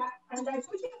 Yeah, and I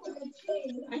put it on a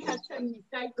chain. I had some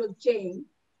recycled chain.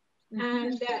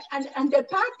 And the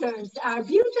patterns are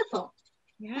beautiful.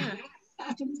 Yeah.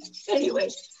 Anyway,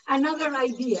 another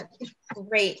idea.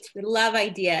 Great. We love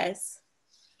ideas.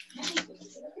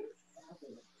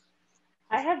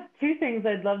 I have two things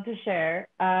I'd love to share.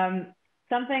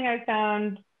 Something I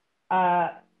found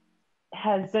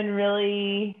has been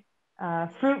really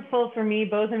fruitful for me,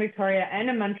 both in Victoria and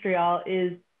in Montreal,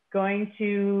 is going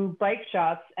to bike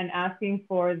shops and asking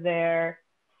for their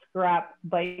scrap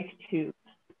bike tubes.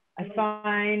 I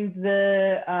find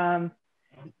they are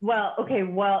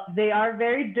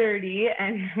very dirty,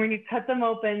 and when you cut them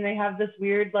open, they have this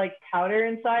weird powder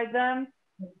inside them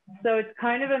So it's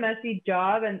kind of a messy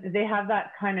job, and they have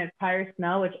that kind of tire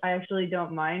smell, which I actually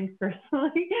don't mind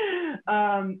personally.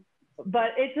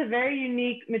 But it's a very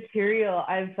unique material.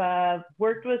 I've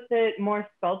worked with it more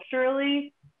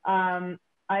sculpturally.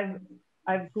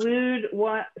 I've glued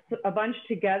a bunch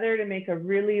together to make a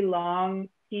really long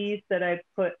piece that I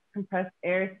put compressed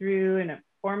air through in a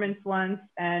performance once,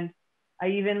 and I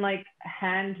even like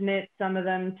hand knit some of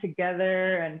them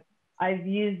together, and I've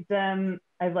used them,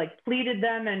 I've like pleated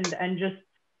them and just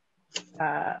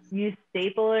used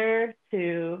stapler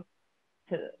to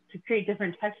create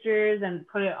different textures and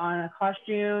put it on a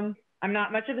costume. I'm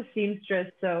not much of a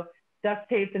seamstress, so duct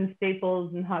tape and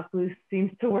staples and hot glue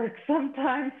seems to work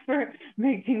sometimes for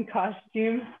making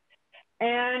costumes.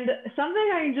 And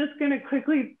something I'm just gonna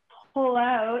quickly pull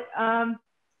out,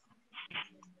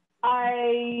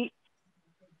 I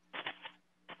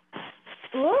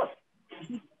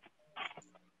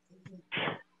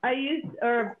used,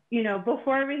 or, you know,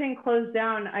 before everything closed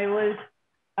down, I was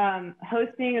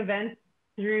hosting events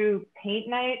through Paint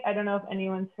Night. I don't know if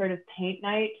anyone's heard of Paint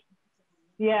Night.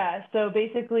 Yeah, so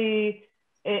basically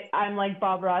I'm like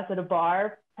Bob Ross at a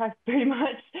bar, pretty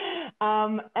much.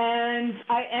 And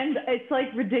it's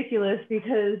like ridiculous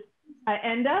because I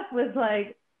end up with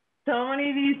like so many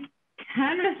of these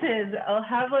canvases. I'll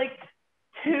have like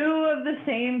 2 of the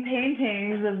same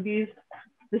paintings of the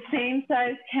same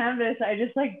size canvas. I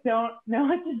just like don't know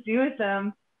what to do with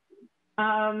them.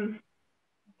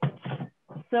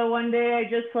 So one day I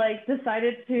just like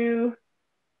decided to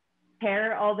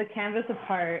tear all the canvas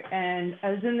apart, and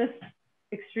I was in this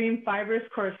extreme fibers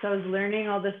course, so I was learning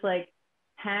all this like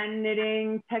hand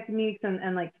knitting techniques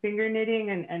and like finger knitting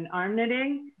and arm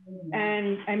knitting,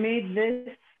 and I made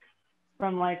this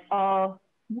from like all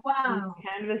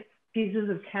canvas, pieces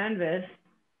of canvas,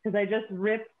 because I just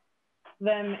ripped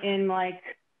them in like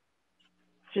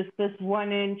just this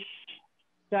 1-inch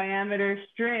diameter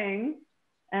string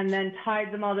and then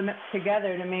tied them all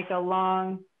together to make a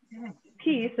long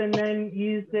piece, and then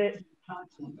used it.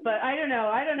 But I don't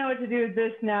know what to do with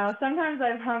this now. Sometimes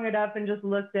I've hung it up and just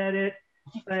looked at it,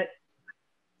 but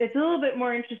it's a little bit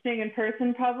more interesting in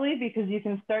person probably, because you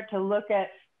can start to look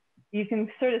at, you can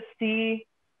sort of see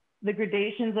the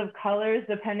gradations of colors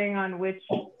depending on which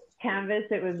canvas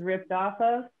it was ripped off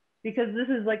of, because this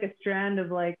is like a strand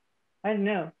of like, I don't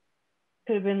know,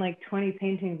 could have been like 20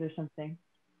 paintings or something.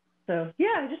 So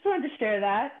yeah, I just wanted to share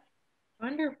that.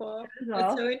 Wonderful.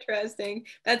 That's so interesting.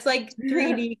 That's like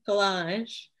 3D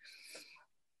collage.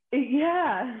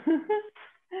 Yeah.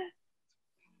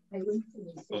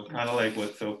 So kind of like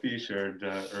what Sophie shared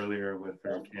earlier with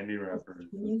her candy wrappers.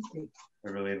 I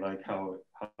really like how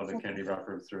the candy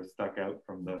wrappers sort of stuck out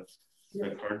from the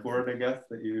cardboard, I guess,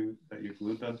 that you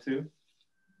glued them to.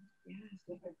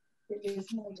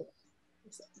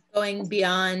 Going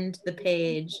beyond the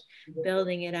page,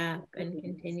 building it up and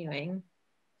continuing.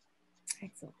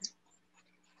 Excellent.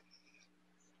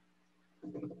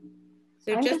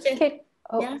 So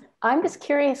I'm just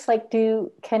curious, like,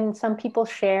 can some people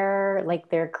share like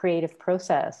their creative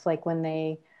process? Like when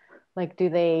they, like, do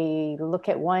they look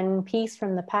at one piece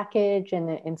from the package and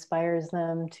it inspires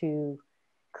them to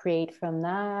create from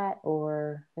that?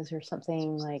 Or is there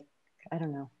something like, I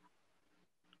don't know.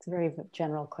 It's a very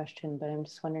general question, but I'm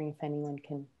just wondering if anyone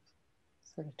can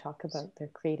sort of talk about their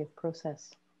creative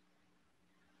process.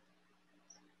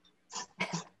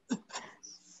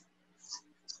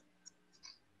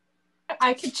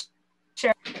 I could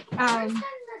share. I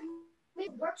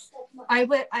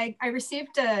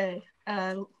received a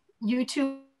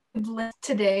YouTube link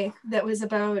today that was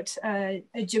about a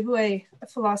Ojibwe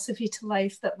philosophy to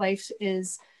life, that life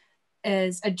is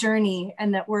a journey,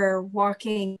 and that we're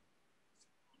walking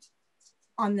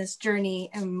on this journey,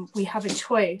 and we have a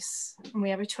choice,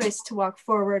 to walk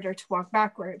forward or to walk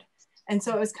backward. And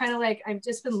so it was kind of like, I've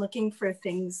just been looking for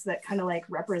things that kind of like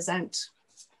represent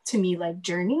to me like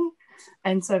journey.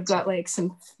 And so I've got like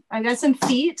some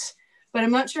feet, but I'm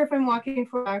not sure if I'm walking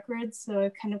forward backwards. So I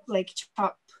kind of like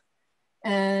chop,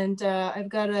 and I've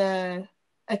got a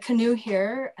canoe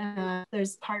here.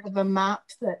 There's part of a map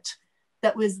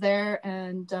that was there,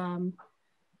 and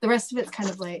the rest of it's kind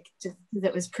of like just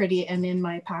that was pretty and in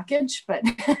my package. But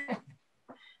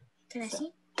can I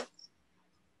see?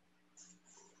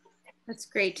 That's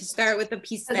great to start with a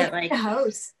piece that like a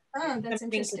house. Oh, that's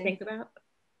something interesting to think about.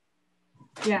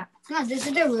 Yeah. Oh, this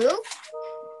is the roof.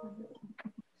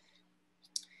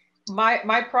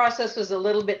 My process was a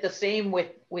little bit the same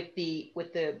with the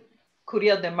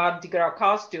Courriel de Mardi Gras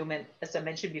costume, and as I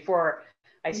mentioned before,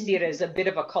 I see it as a bit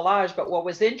of a collage. But what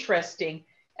was interesting,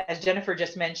 as Jennifer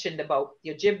just mentioned about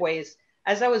the Ojibways,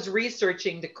 as I was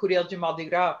researching the Courriel de Mardi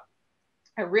Gras,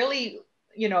 I really,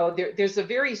 you know, there's a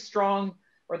very strong,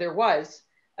 or there was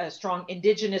a strong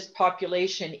indigenous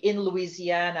population in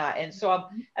Louisiana. And so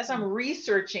as I'm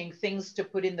researching things to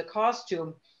put in the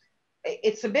costume,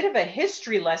 it's a bit of a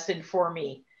history lesson for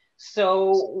me.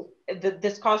 So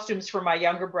this costume's for my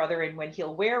younger brother, and when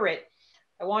he'll wear it,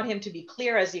 I want him to be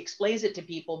clear as he explains it to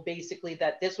people, basically,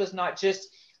 that this was not just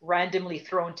randomly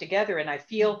thrown together. And I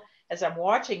feel as I'm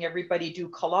watching everybody do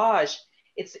collage,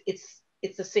 it's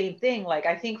the same thing. Like,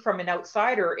 I think from an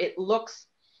outsider, it looks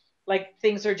like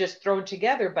things are just thrown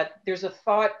together, but there's a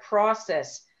thought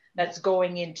process that's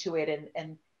going into it,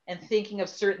 and thinking of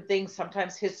certain things,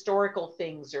 sometimes historical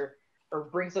things, or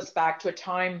brings us back to a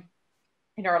time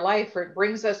in our life, or it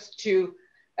brings us to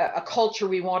a culture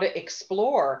we want to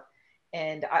explore.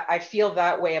 And I feel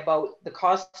that way about the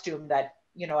costume, that,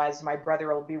 you know, as my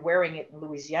brother will be wearing it in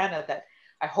Louisiana, that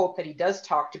I hope that he does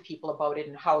talk to people about it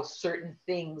and how certain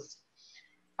things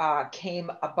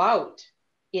came about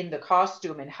in the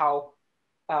costume, and how,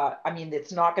 I mean,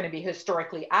 it's not going to be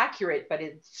historically accurate, but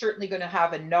it's certainly going to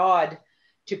have a nod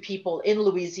to people in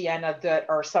Louisiana that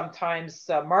are sometimes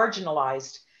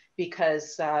marginalized,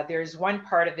 because there's one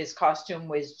part of his costume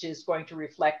which is going to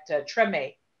reflect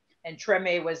Treme. And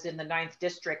Treme was in the 9th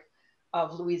district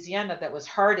of Louisiana that was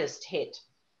hardest hit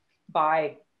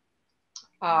by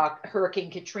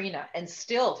Hurricane Katrina. And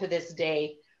still to this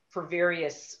day, for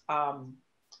various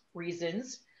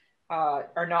reasons,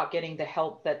 are not getting the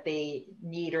help that they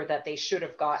need, or that they should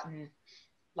have gotten,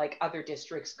 like other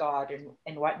districts got,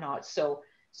 and whatnot. So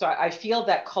I feel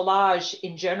that collage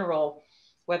in general,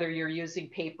 whether you're using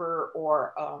paper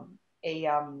or a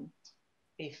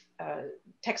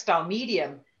textile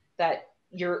medium, that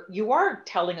you are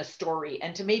telling a story.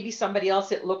 And to maybe somebody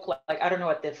else it looked like, I don't know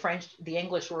what the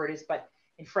English word is, but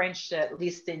in French, at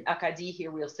least in Acadie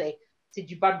here, we'll say c'est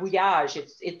du barbouillage.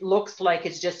 It looks like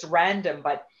it's just random,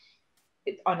 but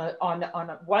on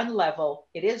one level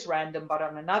it is random, but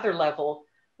on another level,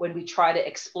 when we try to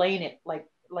explain it,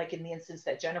 like in the instance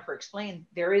that Jennifer explained,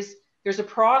 there's a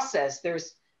process,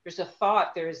 there's a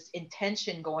thought, there's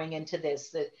intention going into this,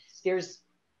 that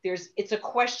it's a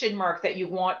question mark that you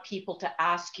want people to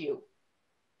ask you.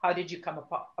 How did you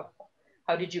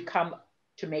come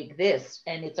to make this?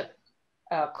 And it's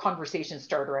a conversation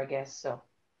starter, I guess. So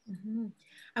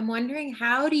I'm wondering,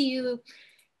 how do you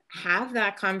have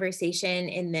that conversation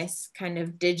in this kind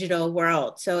of digital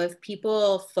world? So if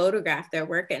people photograph their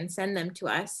work and send them to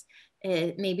us,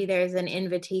 maybe there's an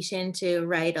invitation to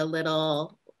write a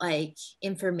little like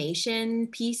information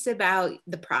piece about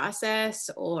the process,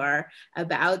 or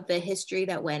about the history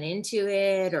that went into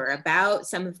it, or about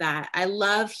some of that. I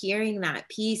love hearing that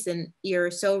piece, and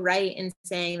you're so right in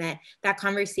saying that that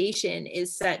conversation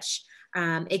is such,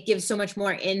 it gives so much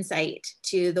more insight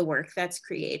to the work that's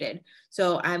created.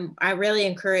 So I really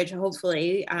encourage,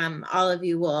 hopefully all of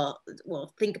you will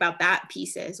think about that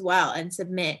piece as well, and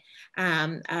submit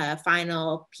a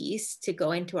final piece to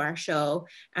go into our show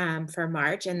for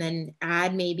March, and then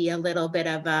add maybe a little bit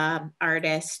of a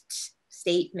artist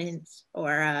statement, or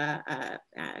a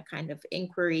kind of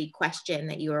inquiry question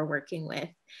that you are working with,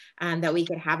 that we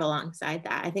could have alongside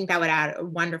that. I think that would add a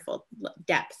wonderful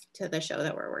depth to the show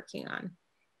that we're working on.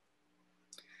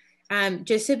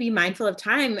 Just to be mindful of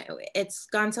time, it's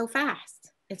gone so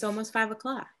fast. It's almost 5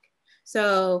 o'clock.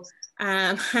 So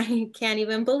I can't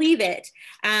even believe it.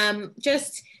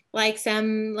 Just like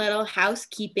some little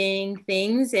housekeeping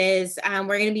things is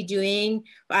we're going to be doing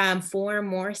 4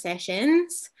 more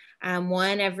sessions,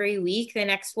 one every week. The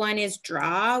next one is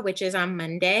Draw, which is on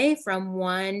Monday from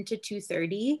 1 to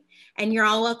 2:30. And you're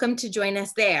all welcome to join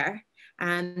us there.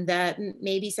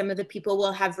 Maybe some of the people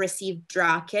will have received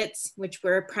draw kits, which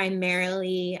were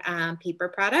primarily paper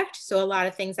product. So a lot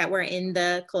of things that were in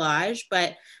the collage,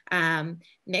 but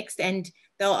mixed. And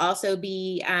there'll also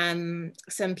be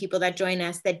some people that join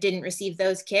us that didn't receive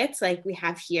those kits like we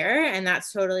have here, and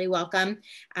that's totally welcome.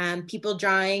 People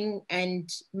drawing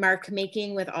and mark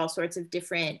making with all sorts of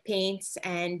different paints,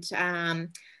 and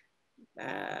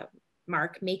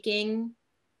mark making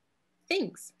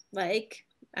things like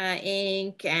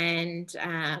ink and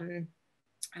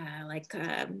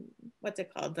what's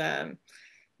it called, the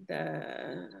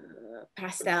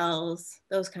pastels,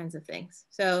 those kinds of things.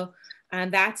 So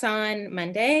that's on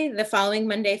Monday. The following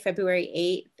Monday, February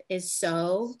 8th, is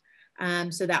sew.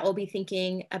 So that will be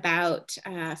thinking about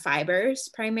fibers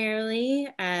primarily.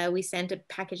 We sent a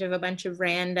package of a bunch of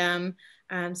random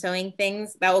sewing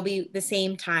things. That will be the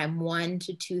same time, 1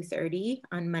 to 2:30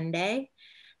 on Monday.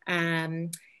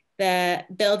 the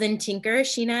Build and Tinker,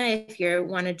 Sheena, if you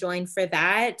want to join for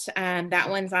that. That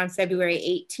one's on February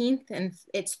 18th, and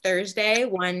it's Thursday,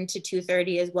 1 to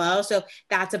 2:30 as well. So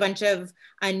that's a bunch of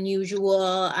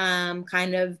unusual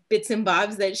kind of bits and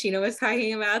bobs that Sheena was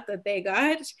talking about that they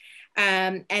got.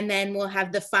 And then we'll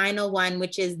have the final one,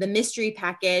 which is the mystery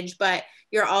package, but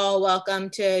you're all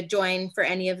welcome to join for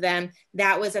any of them.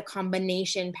 That was a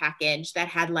combination package that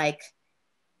had like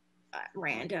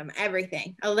random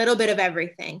everything, a little bit of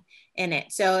everything in it.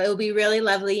 So it will be really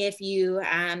lovely if you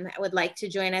would like to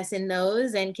join us in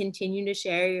those and continue to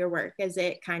share your work as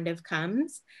it kind of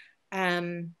comes.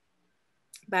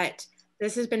 But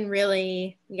this has been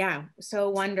really, yeah, so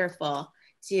wonderful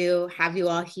to have you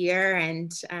all here.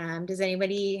 And does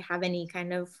anybody have any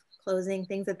kind of closing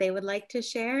things that they would like to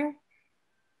share?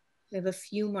 We have a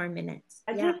few more minutes.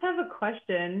 I just have a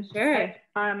question. Sure.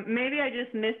 Maybe I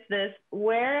just missed this.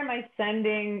 Where am I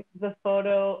sending the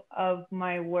photo of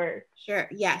my work? Sure.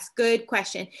 Yes. Good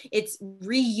question. It's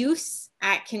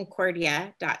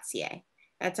reuse@concordia.ca.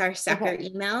 That's our CUCCR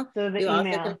email. So the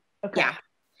email. Yeah.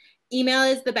 Email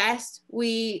is the best.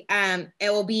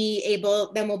 We'll be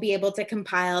able to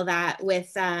compile that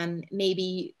with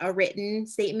maybe a written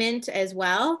statement as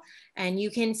well. And you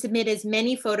can submit as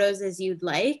many photos as you'd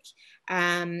like.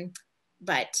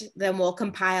 But then we'll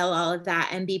compile all of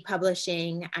that and be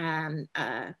publishing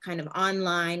a kind of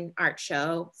online art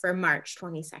show for March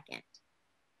 22nd.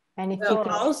 And we'll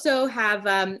also have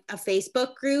a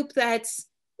Facebook group that's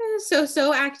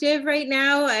so active right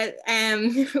now.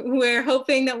 We're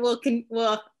hoping that we'll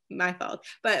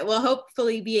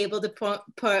hopefully be able to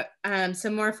put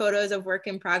some more photos of work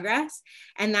in progress.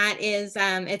 And that is,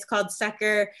 it's called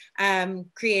CUCCR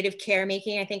Creative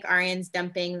Caremaking. I think Arian's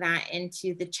dumping that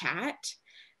into the chat.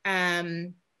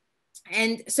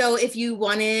 And so if you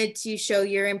wanted to show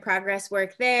your in progress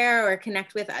work there or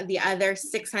connect with the other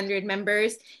 600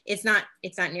 members, it's not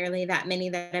nearly that many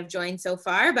that have joined so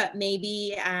far, but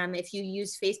maybe if you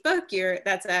use Facebook,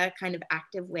 that's a kind of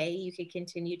active way you could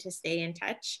continue to stay in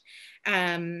touch.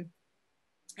 And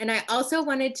I also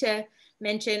wanted to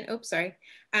mention,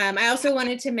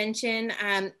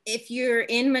 if you're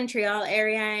in Montreal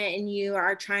area and you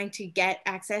are trying to get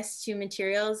access to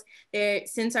materials,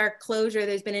 since our closure,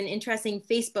 there's been an interesting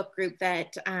Facebook group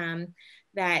that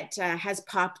has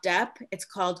popped up. It's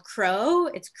called CROW.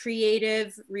 It's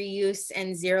Creative Reuse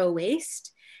and Zero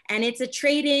Waste. And it's a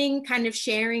trading kind of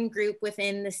sharing group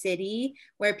within the city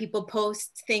where people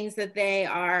post things that they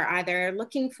are either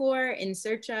looking for, in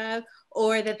search of,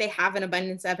 or that they have an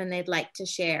abundance of and they'd like to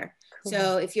share. Cool.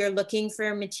 So if you're looking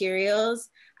for materials,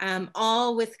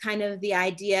 all with kind of the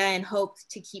idea and hope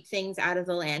to keep things out of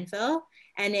the landfill.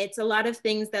 And it's a lot of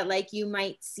things that like you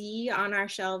might see on our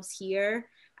shelves here.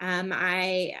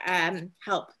 I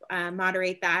help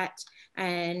moderate that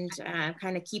and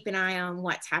kind of keep an eye on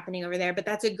what's happening over there. But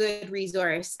that's a good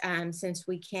resource since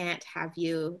we can't have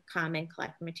you come and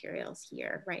collect materials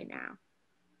here right now.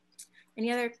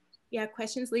 Any other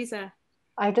questions, Lisa?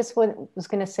 I just was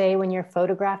going to say, when you're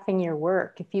photographing your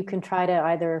work, if you can try to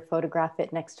either photograph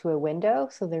it next to a window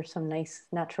so there's some nice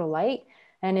natural light,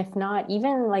 and if not,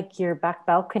 even like your back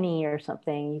balcony or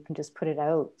something, you can just put it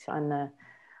out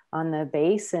on the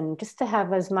base, and just to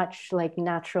have as much like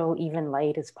natural even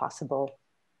light as possible.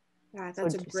 Yeah,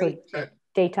 that's a great tip.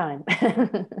 Daytime.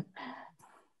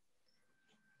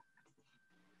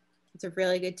 It's a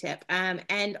really good tip.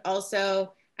 And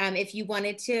also, if you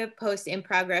wanted to post in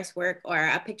progress work or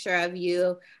a picture of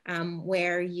you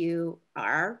where you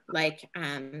are, like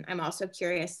I'm also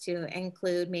curious to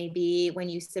include maybe when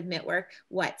you submit work,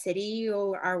 what city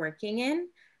you are working in.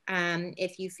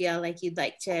 If you feel like you'd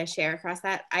like to share across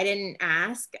that. I didn't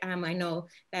ask. I know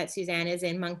that Suzanne is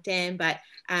in Moncton, but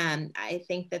I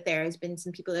think that there has been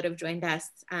some people that have joined us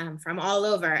from all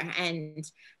over, and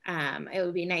it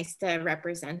would be nice to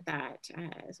represent that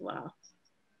as well.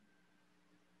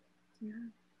 Yeah.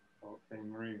 Okay,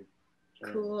 Marie.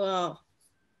 Sure. Cool.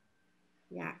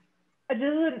 Yeah.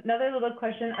 Just another little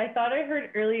question. I thought I heard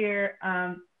earlier,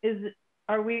 are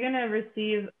we gonna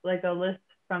receive like a list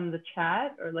from the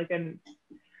chat, or like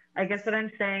I guess what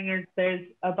I'm saying is there's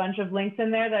a bunch of links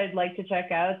in there that I'd like to check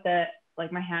out that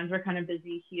like my hands were kind of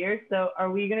busy here. So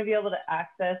are we gonna be able to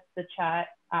access the chat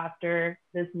after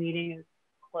this meeting is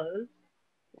closed?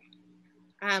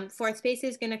 Fourth Space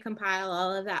is gonna compile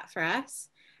all of that for us,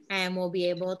 and we'll be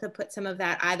able to put some of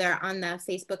that either on the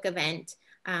Facebook event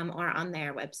or on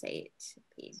their website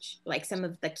page, like some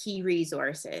of the key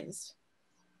resources.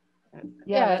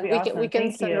 Yeah, we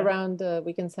can send around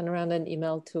an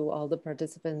email to all the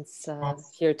participants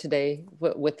here today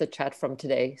with the chat from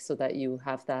today, so that you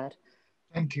have that.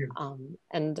 Thank you.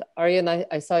 And Aryan,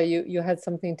 I saw you had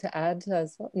something to add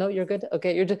as well. No, you're good.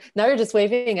 Okay, now you're just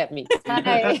waving at me.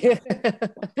 Hi.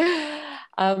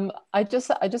 I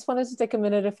just wanted to take a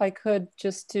minute, if I could,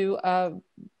 just to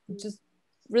just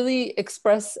really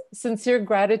express sincere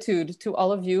gratitude to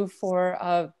all of you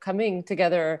for coming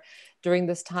together during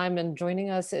this time and joining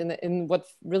us in what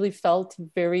really felt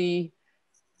very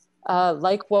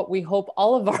like what we hope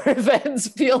all of our events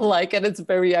feel like. And it's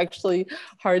very actually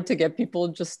hard to get people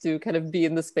just to kind of be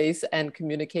in the space and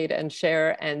communicate and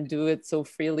share and do it so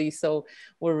freely. So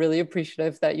we're really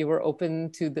appreciative that you were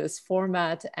open to this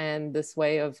format and this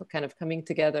way of kind of coming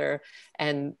together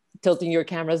and tilting your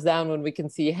cameras down when we can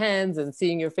see hands and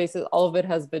seeing your faces. All of it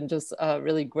has been just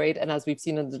really great. And as we've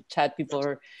seen in the chat, people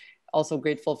are also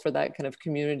grateful for that kind of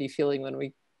community feeling when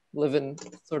we live in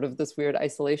sort of this weird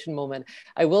isolation moment.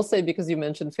 I will say, because you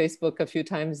mentioned Facebook a few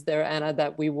times there, Anna,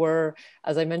 that we were,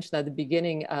 as I mentioned at the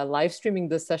beginning, live streaming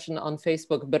this session on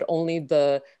Facebook, but only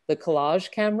the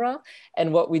collage camera.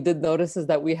 And what we did notice is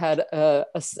that we had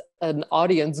an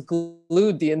audience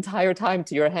glued the entire time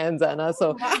to your hands, Anna.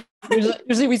 So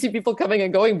usually we see people coming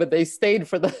and going, but they stayed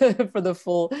for the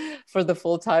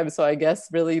full time. So I guess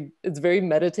really it's very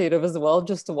meditative as well,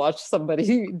 just to watch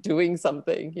somebody doing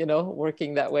something, you know,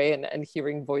 working that way and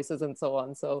hearing voices and so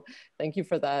on. So thank you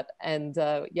for that. And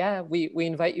yeah, we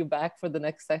invite you back for the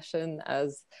next session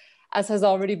as has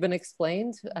already been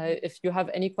explained. If you have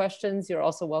any questions, you're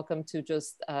also welcome to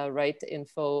just write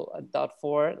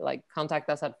info.4, like contact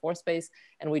us at Fourspace,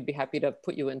 and we'd be happy to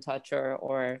put you in touch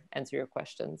or answer your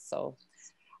questions. So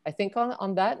I think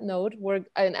on that note,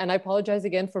 and I apologize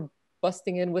again for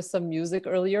busting in with some music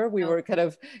earlier. We were kind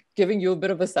of giving you a bit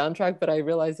of a soundtrack, but I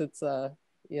realize it's,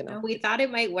 you know. We thought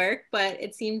it might work, but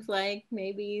it seemed like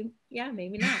maybe, yeah,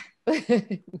 maybe not.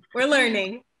 We're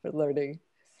learning. We're learning.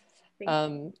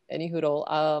 Any hoodle.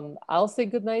 I'll say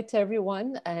goodnight to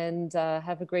everyone and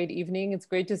have a great evening. It's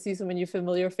great to see so many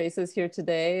familiar faces here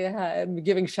today. I'm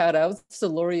giving shout outs to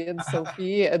Lori and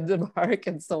Sophie and Mark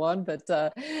and so on, but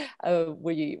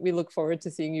we look forward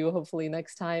to seeing you hopefully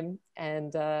next time.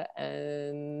 And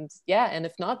yeah, and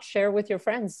if not, share with your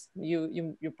friends.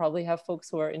 You probably have folks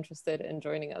who are interested in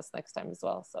joining us next time as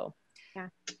well. So yeah,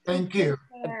 thank you.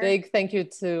 A big thank you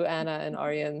to Anna and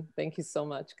Aryan. Thank you so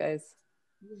much, guys.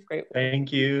 Great work.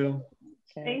 Thank you.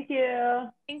 Okay. Thank you.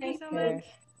 Thank you so much.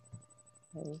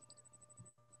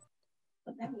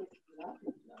 Bye.